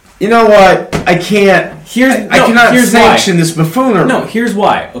 You know what? I can't. I cannot here's sanction this buffoonery. No, here's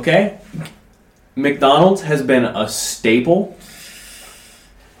why, okay? McDonald's has been a staple.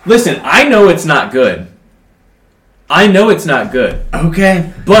 Listen, I know it's not good.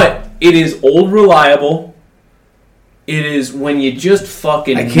 Okay. But it is old reliable. It is when you just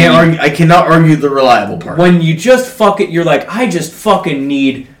fucking I can't argue. I cannot argue the reliable part. When you just you're like, I just fucking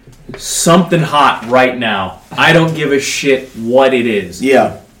need something hot right now. I don't give a shit what it is.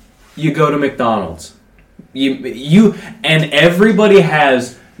 Yeah. You go to McDonald's. You and everybody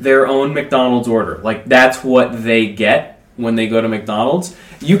has their own McDonald's order. Like, that's what they get when they go to McDonald's.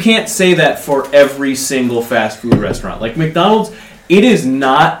 You can't say that for every single fast food restaurant. Like, McDonald's, it is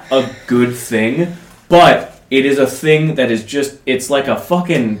not a good thing, but it is a thing that is just, it's like a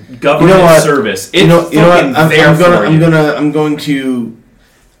fucking government service. It's fucking there for you.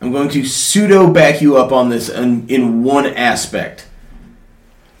 I'm going to pseudo back you up on this in one aspect.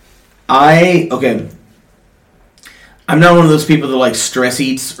 I'm not one of those people that like stress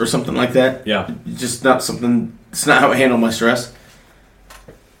eats or something like that. Yeah. Just not something. It's not how I handle my stress.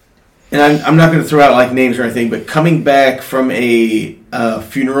 And I'm not going to throw out like names or anything, but coming back from a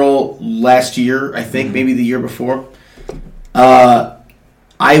funeral last year, I think maybe the year before, I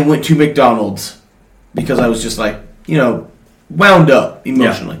went to McDonald's because I was just like, wound up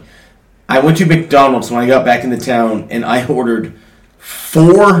emotionally. Yeah. I went to McDonald's when I got back into town, and I ordered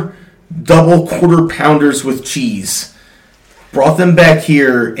 4 double quarter pounders with cheese. Brought them back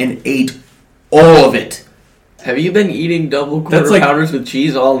here and ate all of it. Have you been eating double quarter pounders with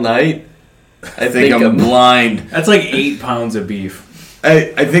cheese all night? I think I'm blind. That's like 8 pounds of beef.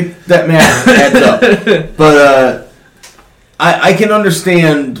 I think that math adds up. But I can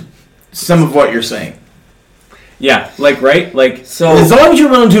understand some of what you're saying. Yeah, like, right? Like, So As long as you're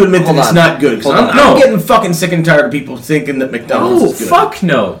willing to admit that Hold it's on. not good. 'Cause Hold I'm on. No. getting fucking sick and tired of people thinking that McDonald's oh, is good. fuck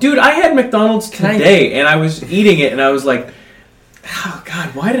no. Dude, I had McDonald's Can I- today, and I was eating it, and I was like, oh,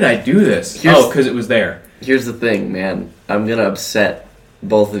 God, why did I do this? Here's- Because it was there. here's the thing, man. I'm gonna upset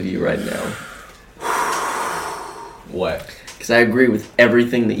both of you right now What? because I agree with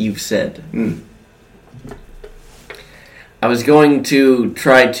everything that you've said. Mm. I was going to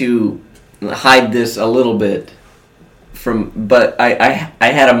try to hide this a little bit but I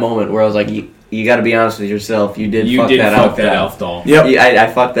had a moment where I was like, you got to be honest with yourself. You did fuck that fuck Alf that doll. Alf doll. Yep. Yeah,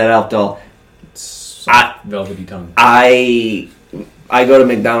 I fucked that Alf doll. Soft, velvety tongue. I go to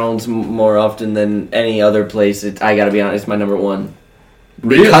McDonald's more often than any other place. I got to be honest, it's my number one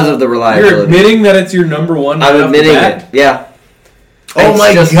Really? because of the reliability. You're admitting that it's your number one? right I'm off the admitting bat? it. Yeah. Oh It's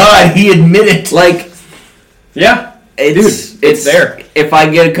my just- god, he admitted. Like Yeah. it's there. If I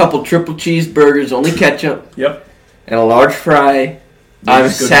get a couple triple cheeseburgers, only ketchup, Yep. and a large fry, I'm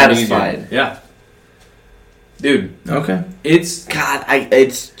Just go down easier. satisfied. Yeah. Dude, Okay. it's... God,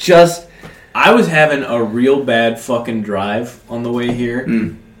 it's just I was having a real bad fucking drive on the way here.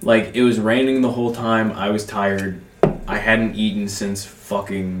 Mm. Like, it was raining the whole time. I was tired. I hadn't eaten since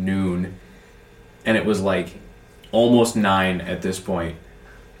fucking noon. And it was like almost 9 at this point.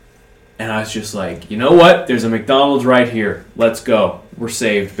 And I was just like, you know what? There's a McDonald's right here. Let's go. We're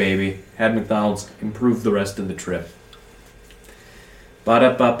saved, baby. Had McDonald's. Improved the rest of the trip.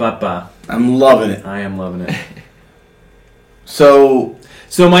 Ba-da-ba-ba-ba. I'm loving it. I am loving it. So,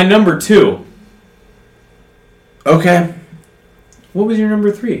 So my number 2. okay. What was your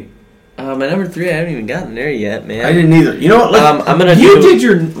number 3? my number 3. I haven't even gotten there yet, man. I didn't either. You know what? I'm gonna You do did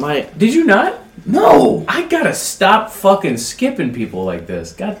your... my. Did you not? No. I gotta stop fucking skipping people like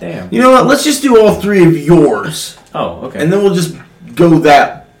this. God damn. You know what? Let's just do all 3 of yours. Oh, okay. And then we'll just go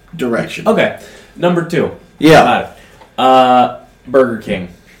that direction. Okay. Number 2. Yeah. Got it. Burger King.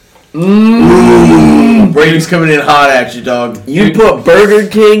 Brady's coming in hot at you, dog. You put Burger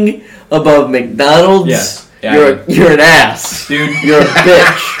King above McDonald's. Yes. Yeah, you're an ass. Dude, You're a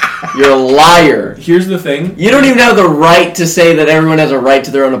bitch. You're a liar. here's the thing. You don't even have the right to say that everyone has a right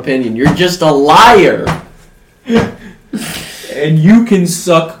to their own opinion. You're just a liar. And you can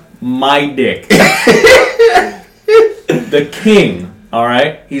suck my dick. The king,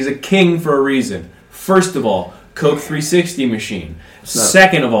 alright? He's a king for a reason. First of all, Coke 360 machine.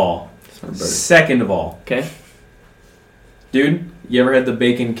 Second of all, Okay. dude, you ever had the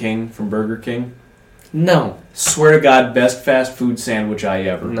Bacon King from Burger King? No. Swear to God, best fast food sandwich I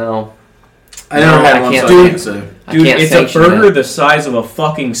ever. No. I never No, had I one, can't- so I Dude. can't say. I Dude, can't it's a sanction burger that. the size of a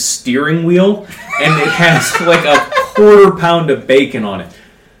fucking steering wheel, and it has like a quarter-pound of bacon on it.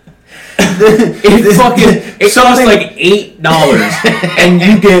 It costs like $8, and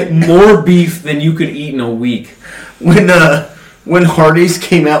you get more beef than you could eat in a week. When Hardee's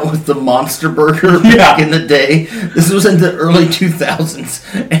came out with the Monster Burger back in the day, this was in the early 2000s,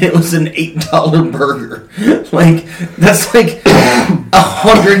 and it was an $8 burger. Like, that's like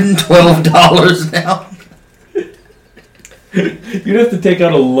 $112 now. You'd have to take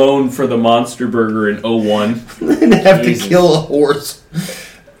out a loan for the Monster Burger in 01. And have Jesus. to kill a horse.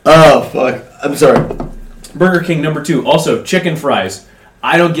 Oh, fuck. I'm sorry. Burger King number 2. Also, chicken fries.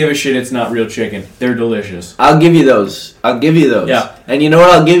 I don't give a shit it's not real chicken. They're delicious. I'll give you those. Yeah. And you know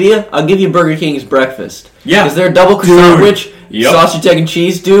what I'll give you? I'll give you Burger King's breakfast. Yeah. Is there a double croissant sandwich? Yep. Sausage, egg, and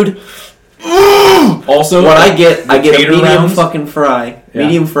cheese, dude? Also, What I get a tater medium rounds. fucking fry. Yeah.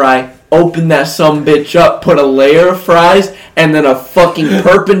 Medium fry. Open that sumbitch up, put a layer of fries, and then a fucking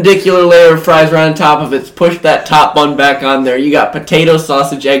perpendicular layer of fries right on top of it. Push that top bun back on there. You got potato,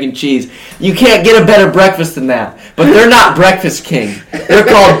 sausage, egg, and cheese. You can't get a better breakfast than that. But they're not Breakfast King. They're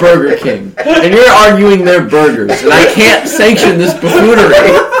called Burger King. And you're arguing their burgers. And I can't sanction this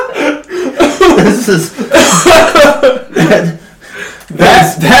buffoonery. This is...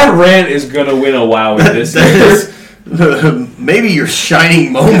 that rant is gonna win a wow in this. That is maybe your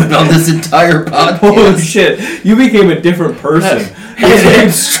shining moment on this entire podcast. Holy shit! You became a different person.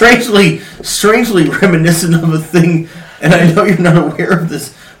 And strangely reminiscent of a thing, and I know you're not aware of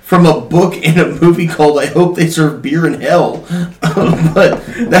this, from a book and a movie called I Hope They Serve Beer in Hell. But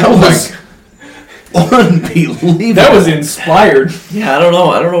that was unbelievable. That was inspired. Yeah, I don't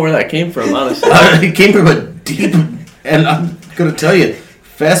know where that came from, honestly. It came from a deep, and I'm going to tell you,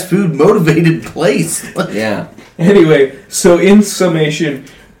 fast food motivated place. Yeah. Anyway, so in summation,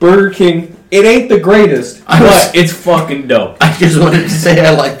 Burger King, it ain't the greatest, but it's fucking dope. I just wanted to say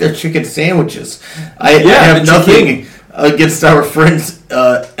I like their chicken sandwiches. I Yeah, have the nothing. chicken. against our friend's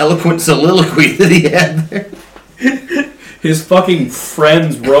eloquent soliloquy that he had there. His fucking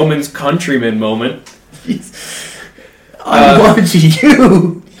friend's Roman's countryman moment. I want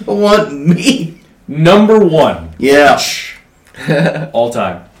you. I want me. Number 1. Yeah. All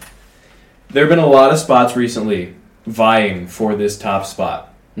time. There have been a lot of spots recently vying for this top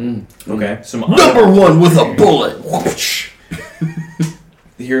spot. Okay? Some Number 1 with a bullet.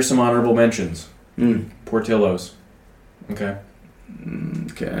 Here's some honorable mentions. Portillo's. Okay?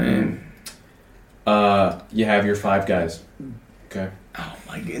 Okay. You have your Five Guys. Okay? Oh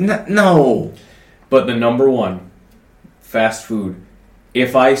my god. No. But the number 1, fast food.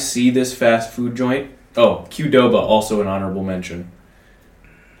 If I see this fast food joint... Oh, Qdoba, also an honorable mention.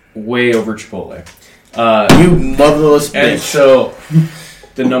 Way over Chipotle. You motherless bitch. And so,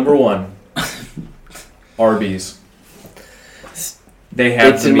 the number 1, Arby's. They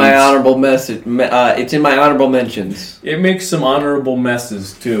have It's the in my meats. honorable message. It's in my honorable mentions. It makes some honorable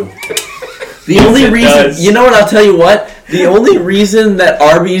messes, too. The only it reason, does. you know what? I'll tell you what. The only reason that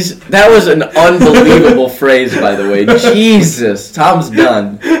Arby's, that was an unbelievable phrase, by the way. Jesus, Tom's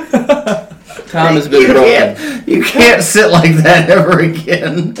done. Tom has been broken. You can't sit like that ever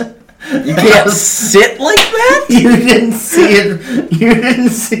again. You can't sit like that? You didn't see it. You didn't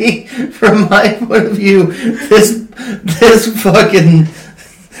see, from my point of view, this fucking.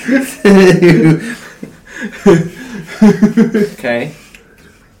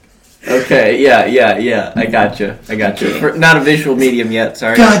 Okay, yeah. I got you. Not a visual medium yet,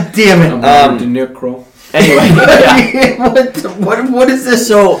 sorry. God damn it. De Niro. Anyway, yeah. What is this?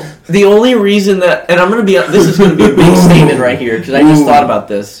 So, the only reason that, and I'm going to be, this is going to be a big statement right here, because I just thought about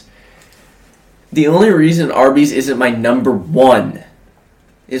this. The only reason Arby's isn't my number 1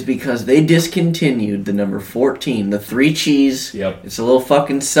 is because they discontinued the number 14, the 3 cheese. Yep. It's a little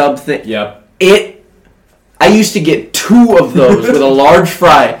fucking sub thing. Yep. I used to get 2 of those with a large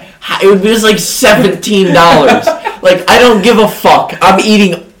fry. It would be just like $17. Like, I don't give a fuck. I'm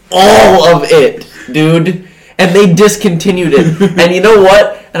eating all of it, dude. And they discontinued it. And you know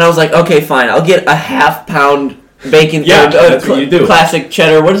what? And I was like, okay, fine. I'll get a half-pound bacon. That's what you do. Classic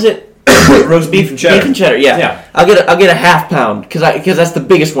cheddar. What is it? Roast beef and cheddar. Beef and cheddar. Yeah. I'll get a half pound because that's the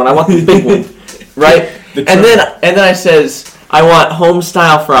biggest one. I want the big one, right? And then I says I want home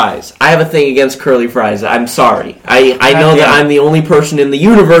style fries. I have a thing against curly fries. I'm sorry. I know that I'm the only person in the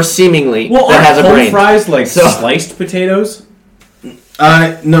universe seemingly that has a brain. Home fries like sliced potatoes?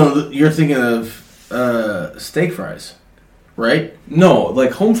 No, you're thinking of steak fries, right? No,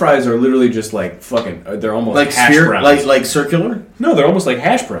 like home fries are literally just like fucking. They're almost like hash browns. like circular. No, they're almost like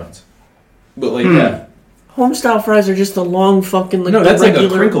hash browns, but like that. Home style fries are just a long fucking like. No, that's regular...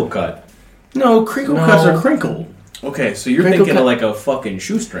 like a crinkle cut. No, crinkle cuts are crinkled. Okay, so you're Crinkle thinking cut. of like a fucking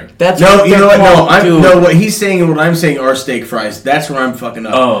shoestring. That's No, what you know what? called, No, what he's saying and what I'm saying are steak fries. That's where I'm fucking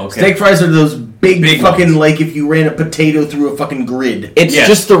up. Oh, okay. Steak fries are those big fucking ones. like if you ran a potato through a fucking grid. It's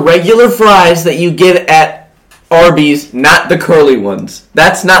just the regular fries that you get at Arby's, not the curly ones.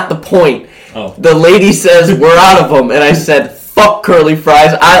 That's not the point. Oh. The lady says we're out of them, and I said, "Fuck curly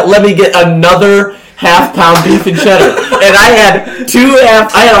fries. Let me get another half-pound beef and cheddar." And I had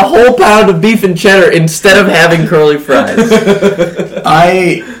a whole pound of beef and cheddar instead of having curly fries.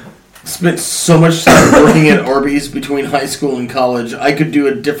 I spent so much time working at Arby's between high school and college. I could do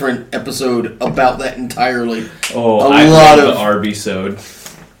a different episode about that entirely. I love the Arby-sode.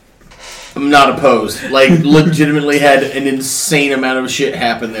 I'm not opposed. Like, legitimately had an insane amount of shit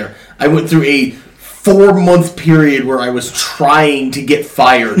happen there. I went through a 4-month period where I was trying to get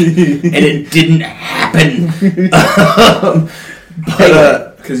fired, and it didn't happen.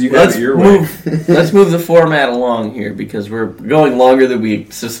 Because you have your way. Let's move the format along here because we're going longer than we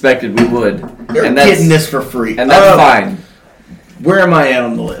suspected we would. They're getting this for free. And that's fine. Where am I at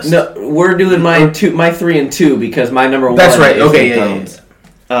on the list? No, we're doing my 3 and 2 because my number 1 That's right. is Okay,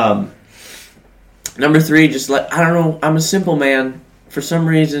 McDonald's. Number 3, I don't know, I'm a simple man. For some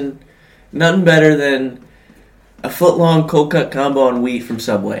reason, nothing better than a foot-long cold cut combo on wheat from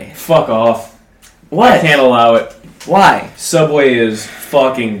Subway. Fuck off. What? I can't allow it. Why? Subway is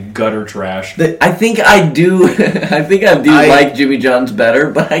fucking gutter trash. I think I do. I think I do like Jimmy John's better,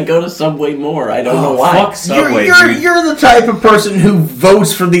 but I go to Subway more. I don't know why. Fuck Subway, dude. You're the type of person who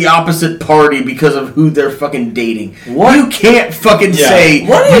votes for the opposite party because of who they're fucking dating. What? You can't fucking say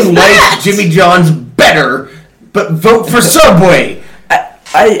What is you that? like Jimmy John's better, but vote for Subway.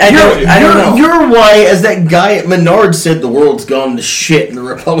 I don't know. You're why, as that guy at Menards said, the world's gone to shit and the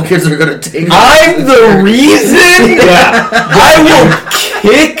Republicans are going to take I'm the reason? Yeah. I will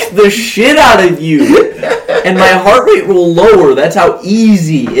kick the shit out of you. And my heart rate will lower. That's how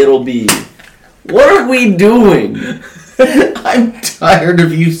easy it'll be. What are we doing? I'm tired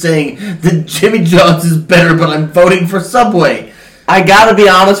of you saying that Jimmy John's is better, but I'm voting for Subway. I gotta be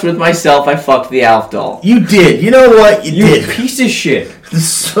honest with myself. I fucked the Alf doll. You did. You know what? You did. piece of shit.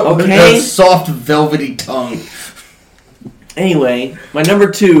 Okay. The soft, velvety tongue. Anyway, my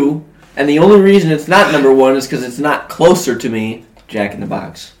number 2, and the only reason it's not number 1 is because it's not closer to me. Jack in the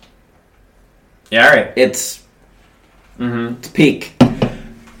Box. Yeah, all right. It's peak.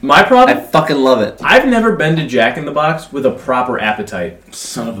 My problem? I fucking love it. I've never been to Jack in the Box with a proper appetite.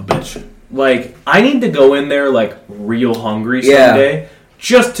 Son of a bitch. Like, I need to go in there, like, real hungry Yeah. someday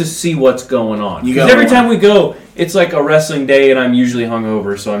just to see what's going on. You Because gotta every want- time we go, it's like a wrestling day and I'm usually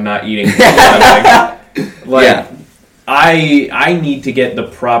hungover, so I'm not eating. Yeah. I need to get the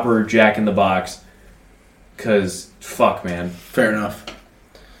proper Jack in the Box because, fuck, man. Fair enough.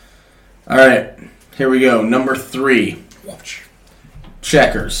 All right. Here we go. Number 3.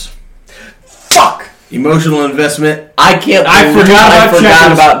 Checkers. Fuck! Emotional investment. I can't. I believe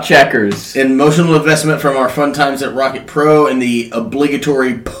forgot about Checkers. Emotional investment from our fun times at Rocket Pro and the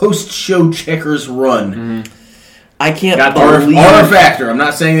obligatory post-show Checkers run. I can't Got believe. Are a factor. I'm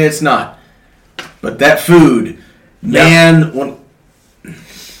not saying that it's not. But that food, man, when,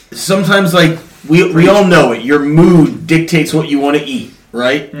 sometimes, like, we all know it. Your mood dictates what you want to eat,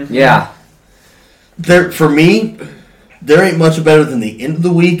 right? Yeah. For me, there ain't much better than the end of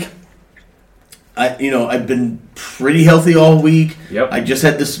the week. I've been pretty healthy all week. Yep. I just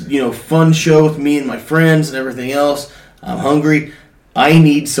had this, fun show with me and my friends and everything else. I'm hungry. I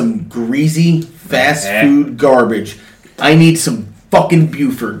need some greasy, fast food garbage. I need some fucking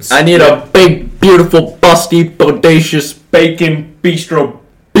Bufords. I need a big, beautiful, busty, bodacious Bacon Bistro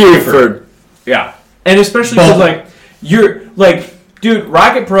Buford. Yeah. And especially because, dude,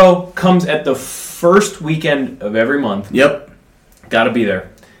 Rocket Pro comes at the first weekend of every month. Yep. Gotta be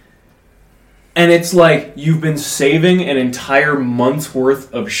there. And it's like you've been saving an entire month's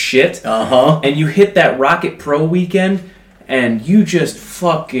worth of shit. Uh-huh. And you hit that Rocket Pro weekend and you just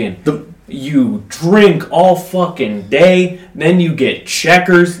fucking... You drink all fucking day, then you get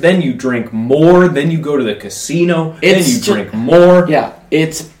Checkers, then you drink more, then you go to the casino, then you drink more. Yeah,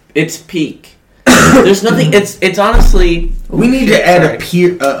 it's peak. There's nothing. It's honestly. We need to add a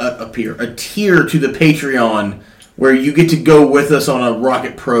tier to the Patreon where you get to go with us on a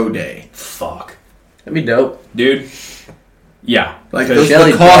Rocket Pro day. Fuck. That'd be dope, dude. Yeah. Like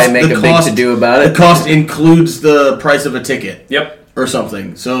Shelly probably make a big to do about it. The cost includes the price of a ticket. Yep. Or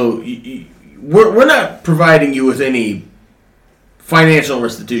something. So we're not providing you with any financial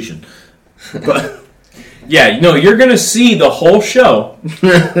restitution. But yeah, you're going to see the whole show.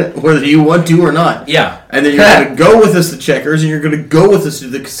 whether you want to or not. Yeah. And then you're going to go with us to Checkers, and you're going to go with us to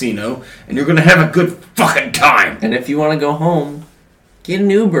the casino, and you're going to have a good fucking time. And if you want to go home, get an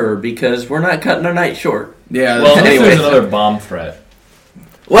Uber, because we're not cutting our night short. Yeah. Well, anyway. there's another bomb threat.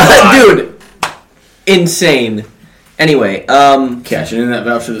 Well, dude. Insane. Anyway, cashing in that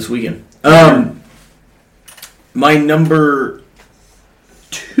voucher this weekend. My number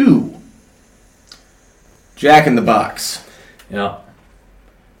 2, Jack in the Box. Yeah.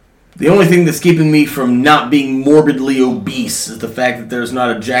 The only thing that's keeping me from not being morbidly obese is the fact that there's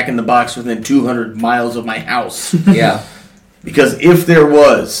not a Jack in the Box within 200 miles of my house. yeah. Because if there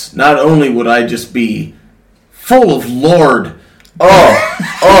was, not only would I just be full of lard.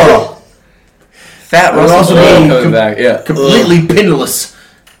 Oh. Fat I would Russell also Crowe be coming back. Yeah. completely penniless,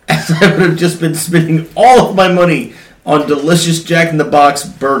 as I would have just been spending all of my money on delicious Jack in the Box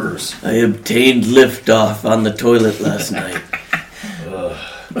burgers. I obtained liftoff on the toilet last night.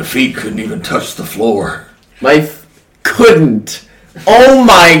 My feet couldn't even touch the floor. Couldn't. Oh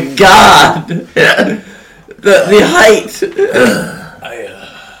my god. the height.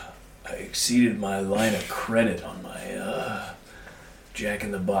 I exceeded my line of credit on my Jack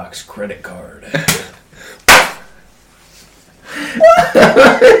in the Box credit card.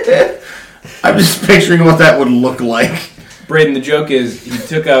 I'm just picturing what that would look like. Braden, the joke is he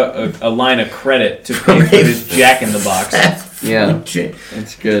took out a line of credit to pay for his Jack in the Box. Yeah.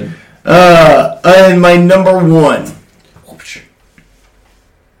 That's good. And my number 1.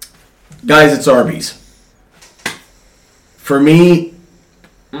 Guys, it's Arby's. For me...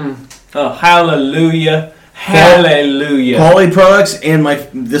 Oh, hallelujah. Hallelujah. Quality products, and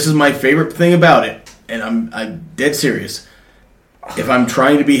this is my favorite thing about it, and I'm dead serious. If I'm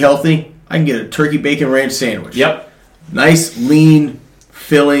trying to be healthy, I can get a turkey bacon ranch sandwich. Yep. Nice, lean,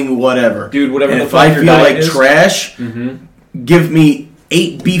 filling, whatever. Dude, whatever and the if fuck I your feel diet like is. trash, give me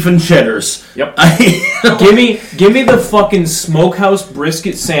 8 beef and cheddars. Yep. Give me the fucking smokehouse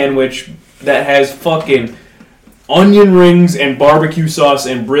brisket sandwich that has fucking onion rings and barbecue sauce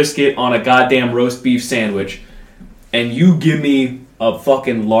and brisket on a goddamn roast beef sandwich. and you give me a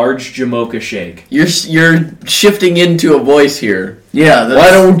fucking large Jamocha shake. You're shifting into a voice here. Yeah.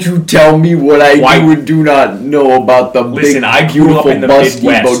 Why don't you tell me what I do and do not know about the Listen, big, I grew up beautiful, in the busty,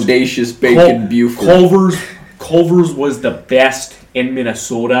 Midwest. bodacious bacon Buford? Culver's was the best in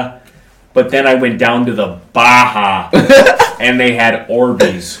Minnesota, but then I went down to the Baja, and they had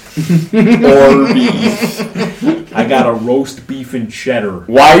Orbeez. Orbeez. I got a roast beef and cheddar.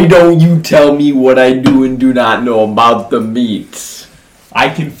 Why don't you tell me what I do and do not know about the meats? I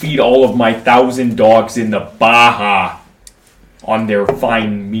can feed all of my 1,000 dogs in the Baja on their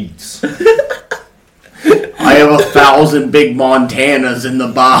fine meats. I have 1,000 big Montanas in the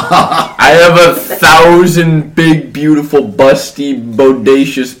Baja. I have 1,000 big, beautiful, busty,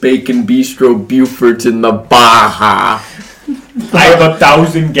 bodacious bacon bistro Bufords in the Baja. I have a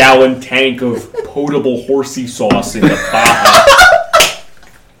 1,000-gallon tank of potable horsey sauce in the Baja.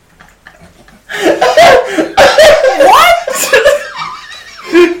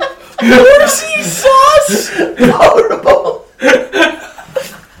 Horsey sauce? Potable.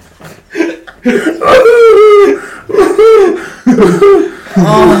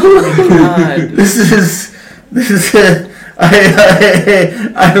 Oh my god. This is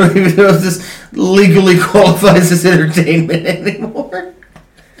I don't even know if this legally qualifies as entertainment anymore.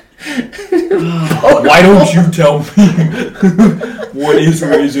 Why don't you tell me what is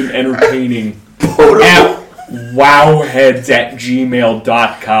or isn't entertaining at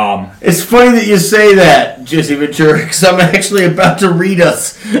wowheads@gmail.com. It's funny that you say that, Jesse Ventura, because I'm actually about to read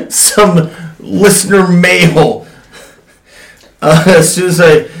us some listener mail. As soon as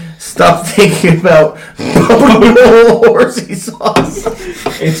I stop thinking about potable horsey sauce.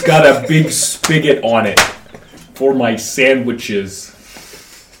 It's got a big spigot on it for my sandwiches.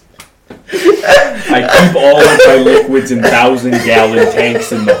 I keep all of my liquids in 1,000-gallon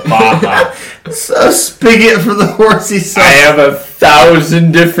tanks in the Baja. So spigot for the horsey sauce. I have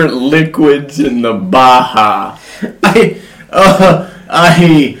 1,000 different liquids in the Baja. Okay.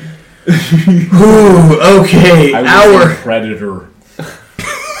 I was a predator.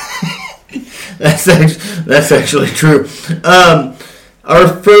 That's actually true. Our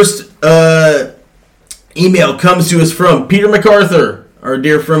first email comes to us from Peter MacArthur, our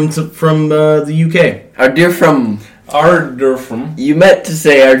dear from the UK. Our dear from... You meant to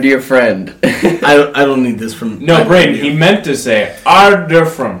say our dear friend. I don't need this from... No, Brayden, he meant to say, our dear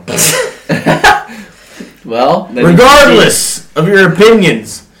from. Well... Regardless of your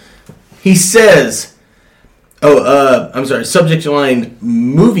opinions, he says... I'm sorry, subject line,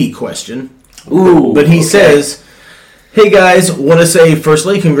 movie question. Ooh, but he says, hey guys, want to say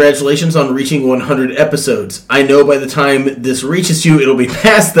firstly, congratulations on reaching 100 episodes. I know by the time this reaches you, it'll be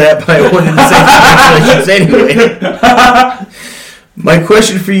past that, but I wanted to say congratulations anyway. My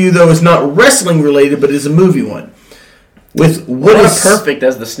question for you, though, is not wrestling related, but is a movie one. With what is perfect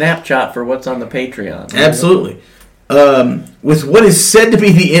as the snapshot for what's on the Patreon. Absolutely. With what is said to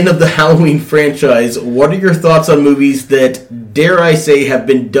be the end of the Halloween franchise, what are your thoughts on movies that, dare I say, have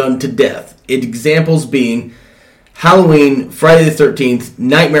been done to death? Examples being Halloween, Friday the 13th,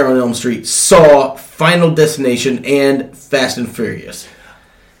 Nightmare on Elm Street, Saw, Final Destination, and Fast and Furious.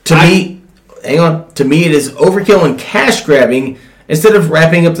 To me, it is overkill and cash grabbing instead of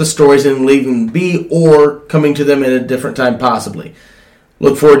wrapping up the stories and leaving them be or coming to them at a different time possibly.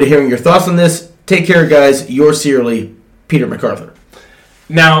 Look forward to hearing your thoughts on this. Take care, guys. Yours sincerely, Peter MacArthur.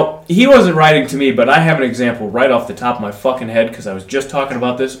 Now, he wasn't writing to me, but I have an example right off the top of my fucking head because I was just talking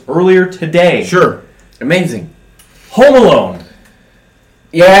about this earlier today. Sure. Amazing. Home Alone.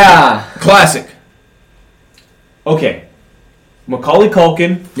 Yeah. Classic. Okay. Macaulay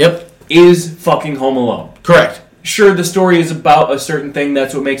Culkin is fucking Home Alone. Correct. Sure, the story is about a certain thing.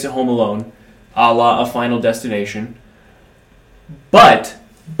 That's what makes it Home Alone. A la A Final Destination. But...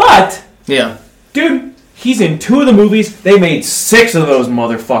 Yeah. Dude, he's in 2 of the movies. They made 6 of those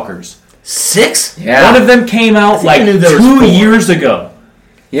motherfuckers. 6? Yeah. One of them came out like 2 years ago.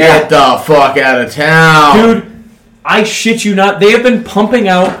 Yeah. Get the fuck out of town. Dude, I shit you not. They have been pumping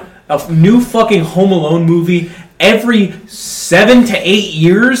out a new fucking Home Alone movie every 7 to 8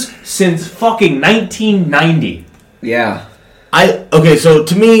 years since fucking 1990. Yeah. Okay, so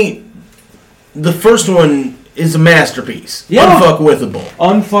to me, the first one is a masterpiece. Yeah. Unfuckwithable.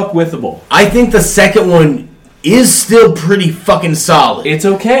 Unfuckwithable. I think the second one is still pretty fucking solid. It's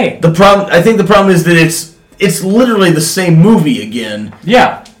okay. I think the problem is that it's literally the same movie again.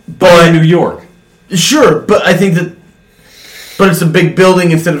 Yeah, but in New York. Sure, but I think that... But it's a big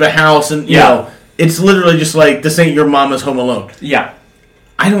building instead of a house, and, you know, it's literally just like, this ain't your mama's Home Alone. Yeah.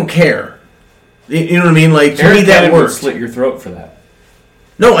 I don't care. You know what I mean? Like, to me, that works. Slit your throat for that.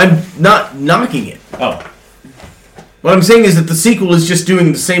 No, I'm not knocking it. Oh. What I'm saying is that the sequel is just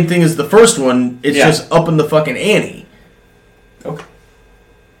doing the same thing as the first one. It's just upping the fucking ante. Okay.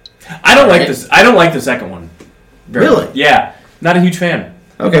 I don't like this. I don't like the second one. Really? Yeah. Not a huge fan.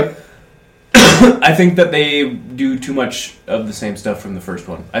 Okay. I think that they do too much of the same stuff from the first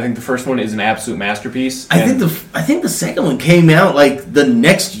one. I think the first one is an absolute masterpiece. I think the second one came out like the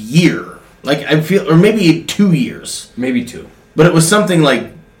next year. Like I feel, or maybe 2 years. Maybe 2. But it was something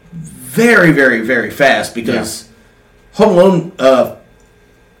like very, very, very fast because Home Alone.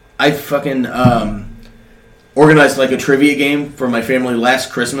 I fucking organized like a trivia game for my family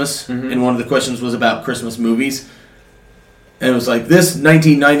last Christmas, and one of the questions was about Christmas movies. And it was like, this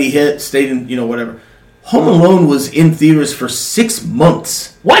 1990 hit stayed in, whatever. Home Alone was in theaters for 6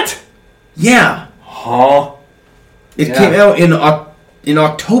 months. What? Yeah. Huh? It came out in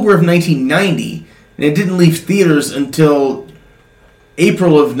October of 1990, and it didn't leave theaters until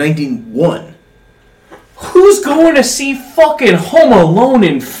April of 1991. Who's going to see fucking Home Alone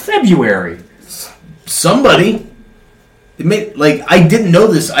in February? Somebody. I didn't know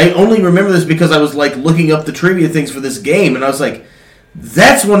this. I only remember this because I was like looking up the trivia things for this game, and I was like,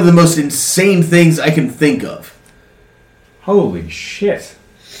 that's one of the most insane things I can think of. Holy shit.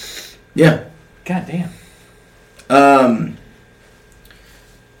 Yeah. God damn.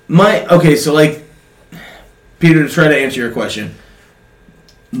 So like, Peter, to try to answer your question,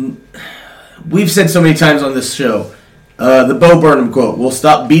 we've said so many times on this show, the Bo Burnham quote, "We'll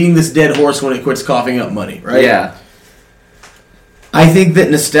stop beating this dead horse when it quits coughing up money," right? Yeah. I think that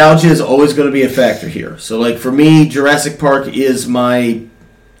nostalgia is always going to be a factor here. So, like, for me, Jurassic Park is my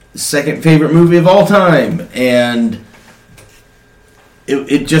second favorite movie of all time. And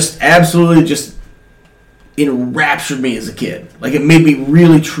it just absolutely just enraptured me as a kid. Like, it made me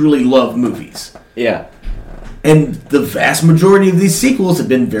really, truly love movies. Yeah. And the vast majority of these sequels have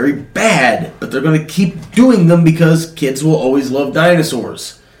been very bad, but they're going to keep doing them because kids will always love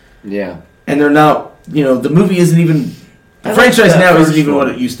dinosaurs. Yeah. And they're not, the movie isn't even... The franchise now isn't even what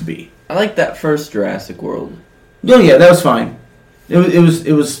it used to be. I like that first Jurassic World. Oh yeah, that was fine.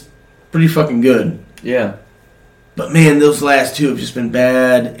 It was pretty fucking good. Yeah. But man, those last two have just been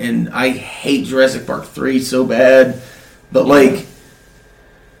bad, and I hate Jurassic Park 3 so bad. But like,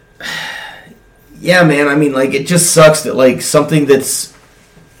 yeah, man. I mean, like, it just sucks that like something that's,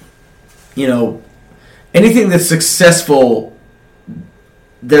 anything that's successful,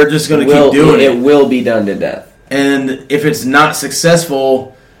 they're just going to keep doing it. It will be done to death. And if it's not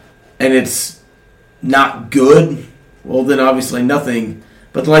successful and it's not good, well, then obviously nothing.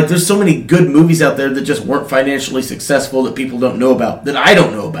 But, like, there's so many good movies out there that just weren't financially successful that people don't know about, that I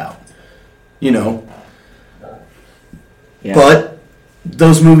don't know about. Yeah. But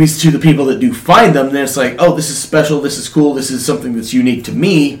those movies, to the people that do find them, then it's like, oh, this is special, this is cool, this is something that's unique to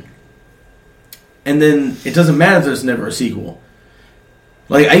me. And then it doesn't matter if there's never a sequel.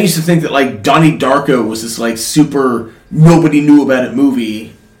 Like, I used to think that, like, Donnie Darko was this, like, super nobody knew about it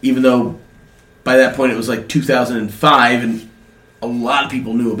movie, even though by that point it was, like, 2005, and a lot of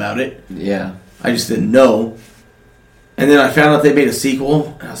people knew about it. Yeah. I just didn't know. And then I found out they made a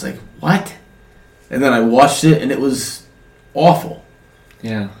sequel, and I was like, what? And then I watched it, and it was awful.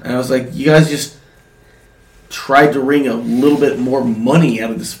 Yeah. And I was like, you guys just tried to wring a little bit more money out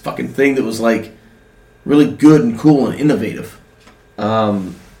of this fucking thing that was, like, really good and cool and innovative.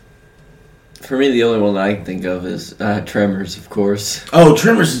 For me, the only one that I can think of is Tremors, of course. Oh,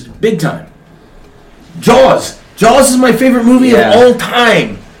 Tremors is big time. Jaws. Jaws is my favorite movie of all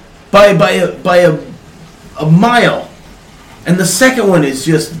time, by a mile. And the second one is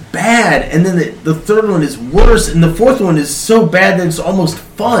just bad, and then the third one is worse, and the fourth one is so bad that it's almost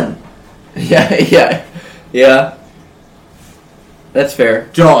fun. Yeah. That's fair.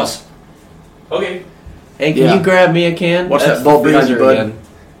 Jaws. Okay. Hey, can you grab me a can? Watch That's that bulb behind you, bud. again.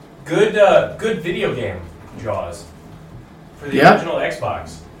 Good video game, Jaws. For the original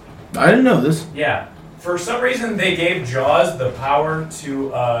Xbox. I didn't know this. Yeah. For some reason, they gave Jaws the power to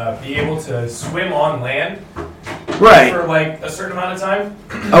be able to swim on land. Right. For like a certain amount of time.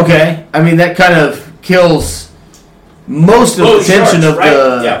 Okay. I mean, that kind of kills most of the tension of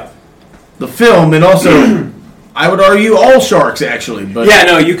the film, and also, I would argue all sharks, actually. But yeah,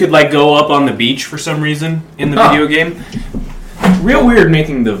 no, you could like go up on the beach for some reason in the video game. Real weird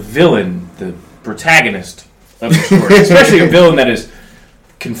making the villain the protagonist of the story, especially a villain that is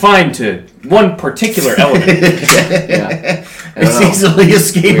confined to one particular element. It's easily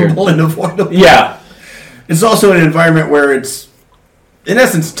escapable and avoidable. Yeah. It's also an environment where it's, in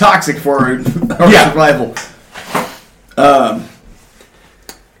essence, toxic for our survival.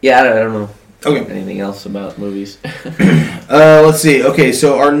 Yeah, I don't know. Okay. Anything else about movies? Let's see. Okay,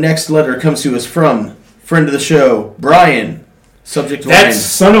 so our next letter comes to us from friend of the show, Brian. Subject That line.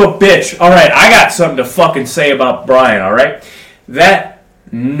 son of a bitch. All right, I got something to fucking say about Brian, all right? That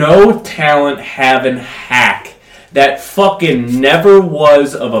no talent having hack that fucking never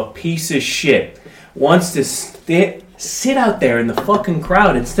was of a piece of shit wants to sit out there in the fucking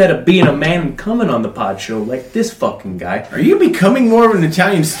crowd instead of being a man and coming on the pod show like this fucking guy. Are you becoming more of an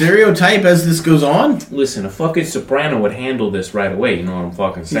Italian stereotype as this goes on? Listen, a fucking soprano would handle this right away, you know what I'm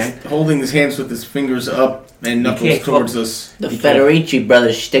fucking saying? He's holding his hands with his fingers up and knuckles can't towards us. The Federici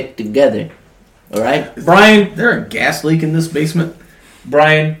brothers stick together. All right? Brian, Is there a gas leak in this basement?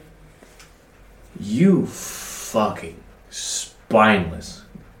 Brian, you fucking spineless,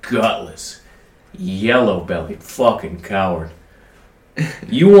 gutless, yellow-bellied fucking coward.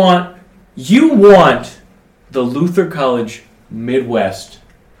 You want the Luther College Midwest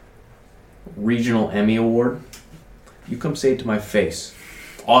Regional Emmy Award? You come say it to my face.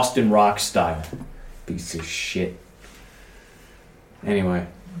 Austin Rock style. Piece of shit. Anyway,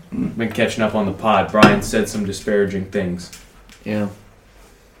 been catching up on the pod. Brian said some disparaging things. Yeah.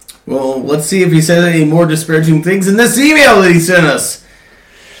 Well, let's see if he said any more disparaging things in this email that he sent us.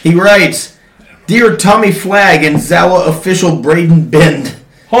 He writes, Dear Tommy Flagg and Zawa official Braden Bend,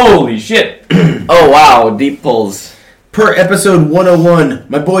 Holy shit! Oh, wow. Deep pulls. per episode 101,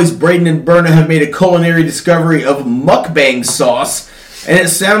 my boys Braden and Berna have made a culinary discovery of mukbang sauce, and it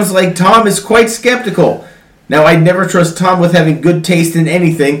sounds like Tom is quite skeptical. Now, I'd never trust Tom with having good taste in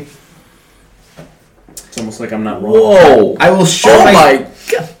anything. It's almost like I'm not wrong. Whoa. I will show Oh, my my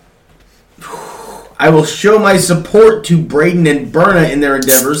God. I will show my support to Braden and Berna in their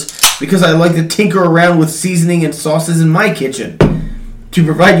endeavors because I like to tinker around with seasoning and sauces in my kitchen. To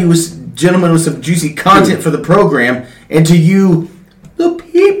provide you gentlemen with some juicy content for the program, and to you, the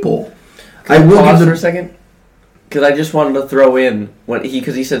people. I will Pause give for a second. Because I just wanted to throw in,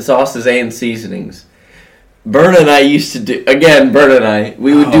 because he said sauces and seasonings. Berna and I used to do, again, Berna and I,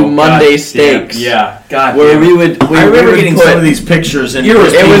 we would do Monday steaks. Yeah, God Where damn. we would, I remember getting put some of these pictures and it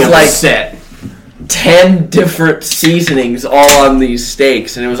was like set. 10 different seasonings all on these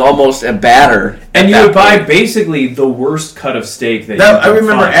steaks, and it was almost a batter. And at you that would buy point. basically the worst cut of steak that you I could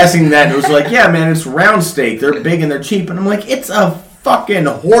remember find. asking that, and it was like, yeah, man, it's round steak. They're big and they're cheap. And I'm like, it's a fucking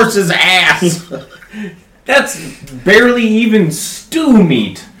horse's ass. That's barely even stew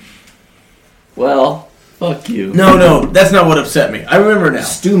meat. Well, fuck you. No, that's not what upset me. I remember now.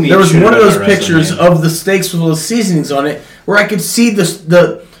 Stew meat There was should one of have those been a pictures wrestling of the steaks with those seasonings on it where I could see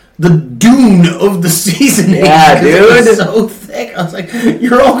the dune of the seasoning. Yeah, because it was dude. so thick. I was like,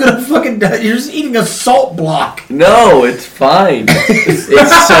 you're all gonna fucking die. You're just eating a salt block. No, it's fine. It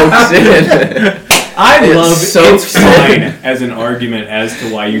soaks in. I It's love so it's fine. fine as an argument as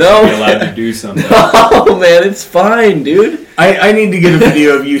to why you No. should be allowed to do something. Oh, man, it's fine, dude. I need to get a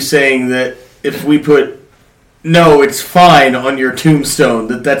video of you saying that if we put "no, it's fine" on your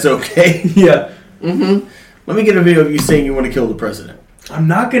tombstone, that's okay. Yeah. Let me get a video of you saying you want to kill the president. I'm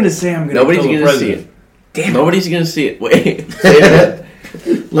not going to say I'm going to Nobody's kill the going to see president. it. Damn it. Nobody's going to see it. Wait. Say that.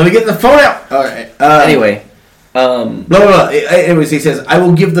 Let me get the phone out. All right. Anyway. Blah, blah, blah. Anyways, he says, I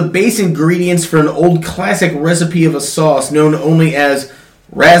will give the base ingredients for an old classic recipe of a sauce known only as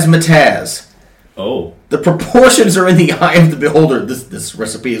razzmatazz. Oh. The proportions are in the eye of the beholder. This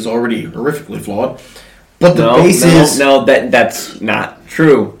recipe is already horrifically flawed. But the base is... No, that's not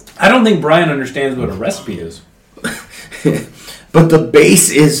true. I don't think Brian understands what a recipe is. But the base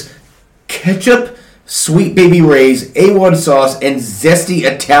is ketchup, Sweet Baby Ray's, A1 sauce, and zesty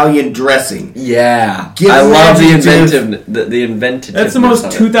Italian dressing. Yeah. Give I love the adjective. inventiveness. The inventiveness. That's the most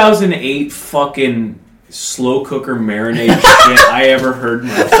of it. 2008 fucking slow cooker marinade shit I ever heard in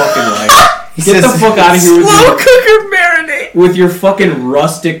my fucking life. He Get says- the fuck out of here with Slow your, cooker marinade. with your fucking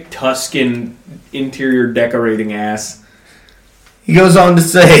rustic Tuscan interior decorating ass. He goes on to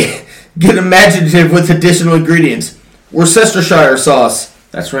say, get imaginative with additional ingredients. Worcestershire sauce.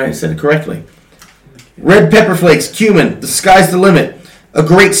 That's right, I said it correctly. Red pepper flakes, cumin, the sky's the limit. A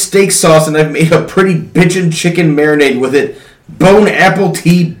great steak sauce, and I've made a pretty bitchin' chicken marinade with it. Bone apple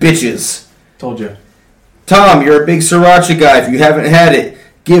tea bitches. Told you. Tom, you're a big sriracha guy. If you haven't had it,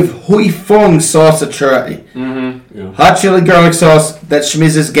 give Hui Fong sauce a try. Mm-hmm. Yeah. Hot chili garlic sauce, that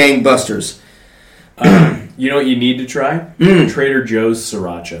schmizzes gangbusters. You know what you need to try? Trader Joe's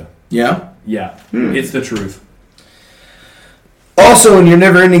sriracha. Yeah? Yeah. It's the truth. Also, in your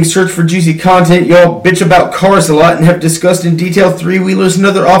never-ending search for juicy content, y'all bitch about cars a lot and have discussed in detail three-wheelers and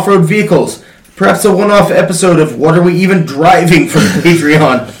other off-road vehicles. Perhaps a one-off episode of What Are We Even Driving from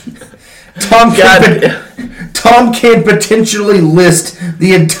Patreon. Tom can potentially list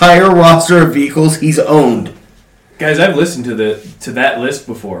the entire roster of vehicles he's owned. Guys, I've listened to that list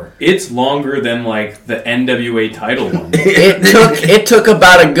before. It's longer than like the NWA title one. It took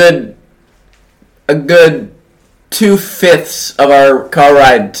about a good 2/5 of our car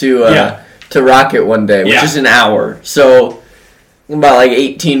ride to Rocket one day, which is an hour. So about like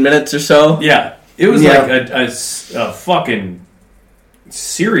 18 minutes or so. Yeah, it was like a fucking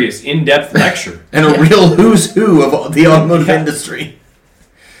serious in-depth lecture and a real who's who of the automotive industry.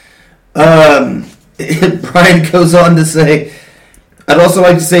 Brian goes on to say, I'd also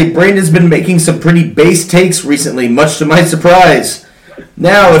like to say Brandon's been making some pretty base takes recently, much to my surprise.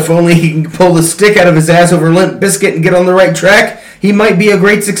 Now, if only he can pull the stick out of his ass over Limp Bizkit and get on the right track, he might be a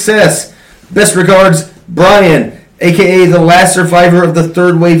great success. Best regards, Brian, a.k.a. the last survivor of the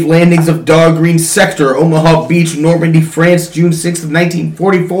third wave landings of Dog Green Sector, Omaha Beach, Normandy, France, June 6th of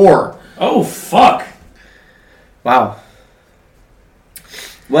 1944. Oh, fuck. Wow.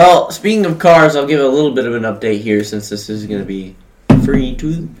 Well, speaking of cars, I'll give a little bit of an update here since this is going to be free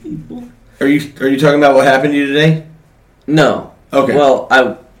to the people. Are you talking about what happened to you today? No. Okay. Well,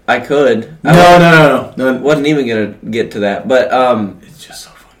 I could. No. Wasn't even going to get to that, but It's just so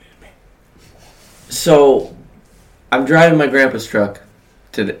funny to me. So, I'm driving my grandpa's truck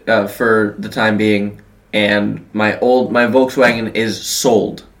for the time being, and my Volkswagen is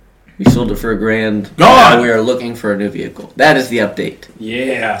sold. We sold it for $1,000. Gone! Now we are looking for a new vehicle. That is the update.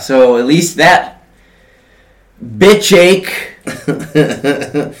 Yeah. So at least that bitch ache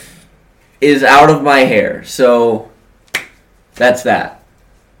is out of my hair. So that's that.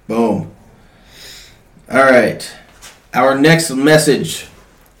 Boom. All right. Our next message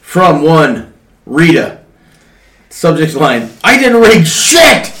from one Rita. Subject line, I didn't rig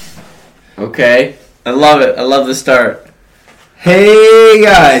shit! Okay. I love it. I love the start. Hey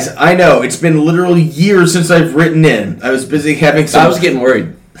guys, I know it's been literally years since I've written in. I was busy having I was getting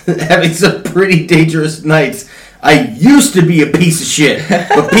worried. having some pretty dangerous nights. I used to be a piece of shit,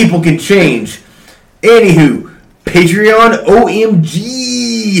 but people can change. Anywho, Patreon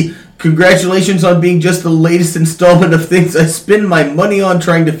OMG! Congratulations on being just the latest installment of things I spend my money on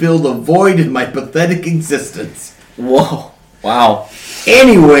trying to fill the void in my pathetic existence. Whoa. Wow.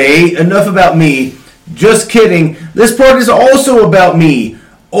 Anyway, enough about me. Just kidding. This part is also about me.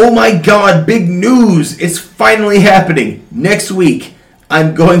 Oh my god, big news. It's finally happening. Next week,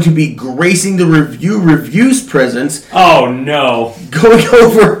 I'm going to be gracing the reviews presence. Oh, no. Going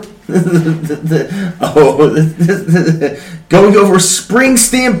over... going over Spring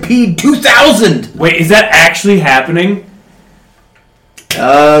Stampede 2000. Wait, is that actually happening?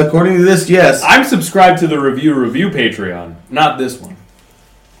 According to this, yes. I'm subscribed to the review Patreon, not this one.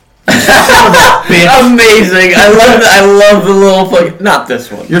 Amazing. I love the little fucking... Not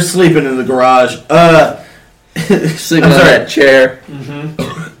this one. You're sleeping in the garage. Sleeping on that chair.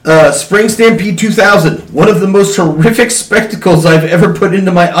 Spring Stampede 2000. One of the most horrific spectacles I've ever put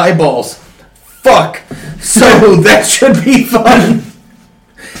into my eyeballs. Fuck. So that should be fun.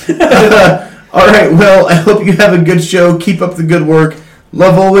 Alright, well, I hope you have a good show. Keep up the good work.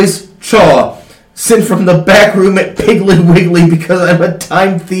 Love always. Chaw. Sent from the back room at Piggly Wiggly because I'm a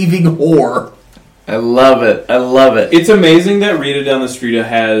time-thieving whore. I love it. I love it. It's amazing that Rita down the street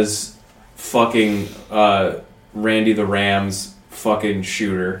has fucking Randy the Ram's fucking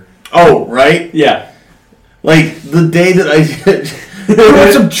shooter. Oh, right? Yeah. Like, the day that I... You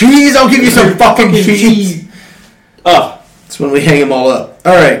want some cheese? I'll give you some fucking cheese. Oh. That's when we hang them all up.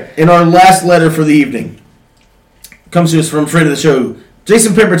 Alright, in our last letter for the evening. Comes to us from friend of the show,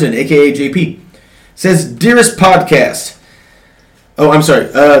 Jason Pemberton, a.k.a. JP. Says, Dearest Podcast. Oh, I'm sorry.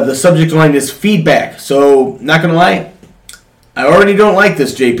 The subject line is feedback. So, not going to lie, I already don't like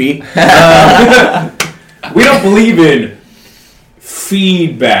this, JP. We don't believe in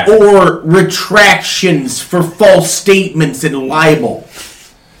feedback. Or retractions for false statements and libel.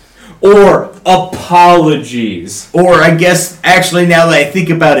 Or apologies. Or, I guess, actually, now that I think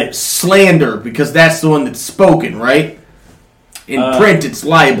about it, slander, because that's the one that's spoken, right? In print, it's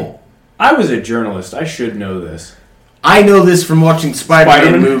libel. I was a journalist. I should know this. I know this from watching Spider-Man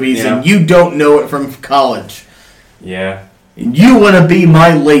Spider-Man? movies, Yeah. and you don't know it from college. Yeah. And you want to be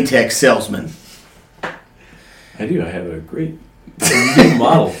my latex salesman. I do. I have a great new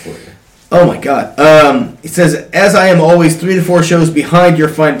model for you. Oh my god. It says, as I am always 3 to 4 shows behind your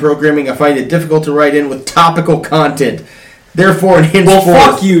fine programming, I find it difficult to write in with topical content. Therefore, and henceforth...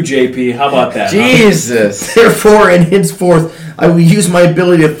 Well, fuck you, JP. How about that? Jesus. Therefore, and henceforth, I will use my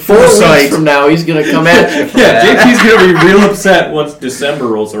ability to 4 weeks foresight... from now, he's going to come at you for Yeah, that. JP's going to be real upset once December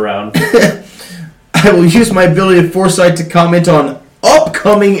rolls around. I will use my ability to foresight to comment on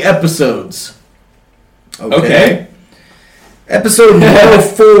upcoming episodes. Okay. Episode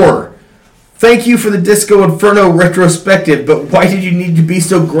 104. Thank you for the Disco Inferno retrospective, but why did you need to be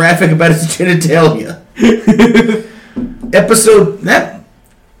so graphic about his genitalia? Episode... That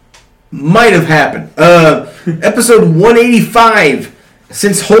might have happened. Episode 185.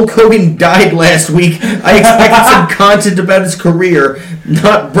 Since Hulk Hogan died last week, I expected some content about his career,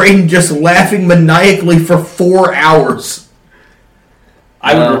 not Braden just laughing maniacally for 4 hours.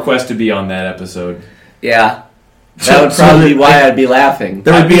 I would request to be on that episode. Yeah. That would probably be why I'd be laughing.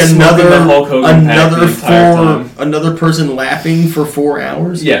 There would be Hulk Hogan pack the entire time. another person laughing for 4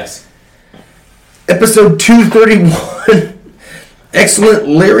 hours? Yes. Episode 231. Excellent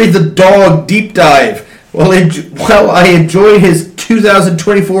Larry the Dog deep dive. While I enjoy his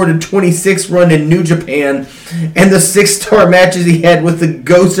 2024-26 run in New Japan and the 6-star matches he had with the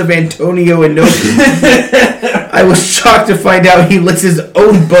ghost of Antonio Inoki, I was shocked to find out he licks his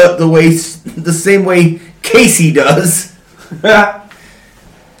own butt the same way Casey does.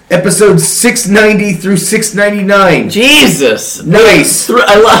 Episode 690 through 699. Jesus! Nice.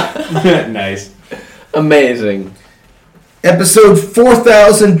 I love. Nice. Amazing. Episode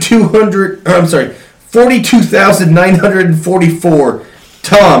 42,944.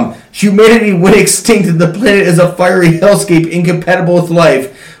 Tom, humanity went extinct and the planet is a fiery hellscape incompatible with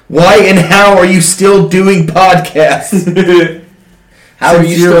life. Why and how are you still doing podcasts? How are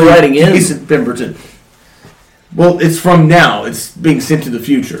you still writing in? Jason Pemberton. Well, it's from now. It's being sent to the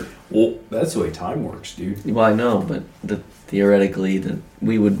future. Well, that's the way time works, dude. Well, I know, but theoretically,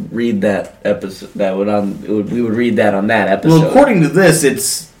 we would read that episode. We would read that on that episode. Well, according to this,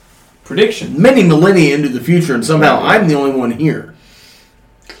 it's prediction many millennia into the future, and somehow I'm the only one here.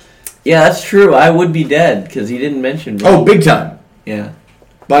 Yeah, that's true. I would be dead because he didn't mention me. Oh, big time. Yeah.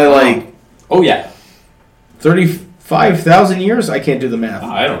 By like... Oh, yeah. 35,000 years? I can't do the math.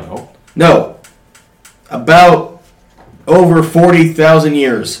 I don't know. No. About over 40,000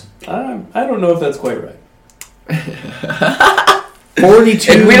 years. I don't know if that's quite right.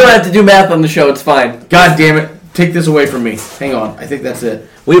 42... And we don't have to do math on the show. It's fine. God damn it. Take this away from me. Hang on. I think that's it.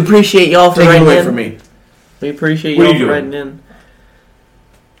 We appreciate y'all for Take it writing away in. from me. We appreciate What are y'all you for doing? writing in.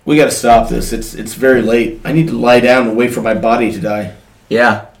 We got to stop this. It's very late. I need to lie down and wait for my body to die.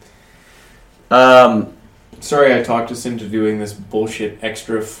 Yeah. Sorry I talked us into doing this bullshit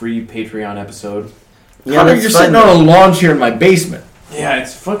extra free Patreon episode. Yeah, Connor, you're it's sitting fine, on a lawn chair in my basement. Yeah,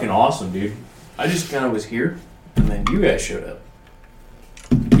 it's fucking awesome, dude. I just kind of was here, and then you guys showed up.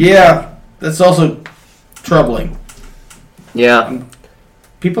 Yeah, that's also troubling. Yeah.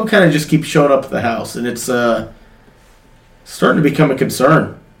 People kind of just keep showing up at the house, and it's starting to become a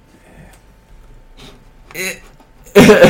concern.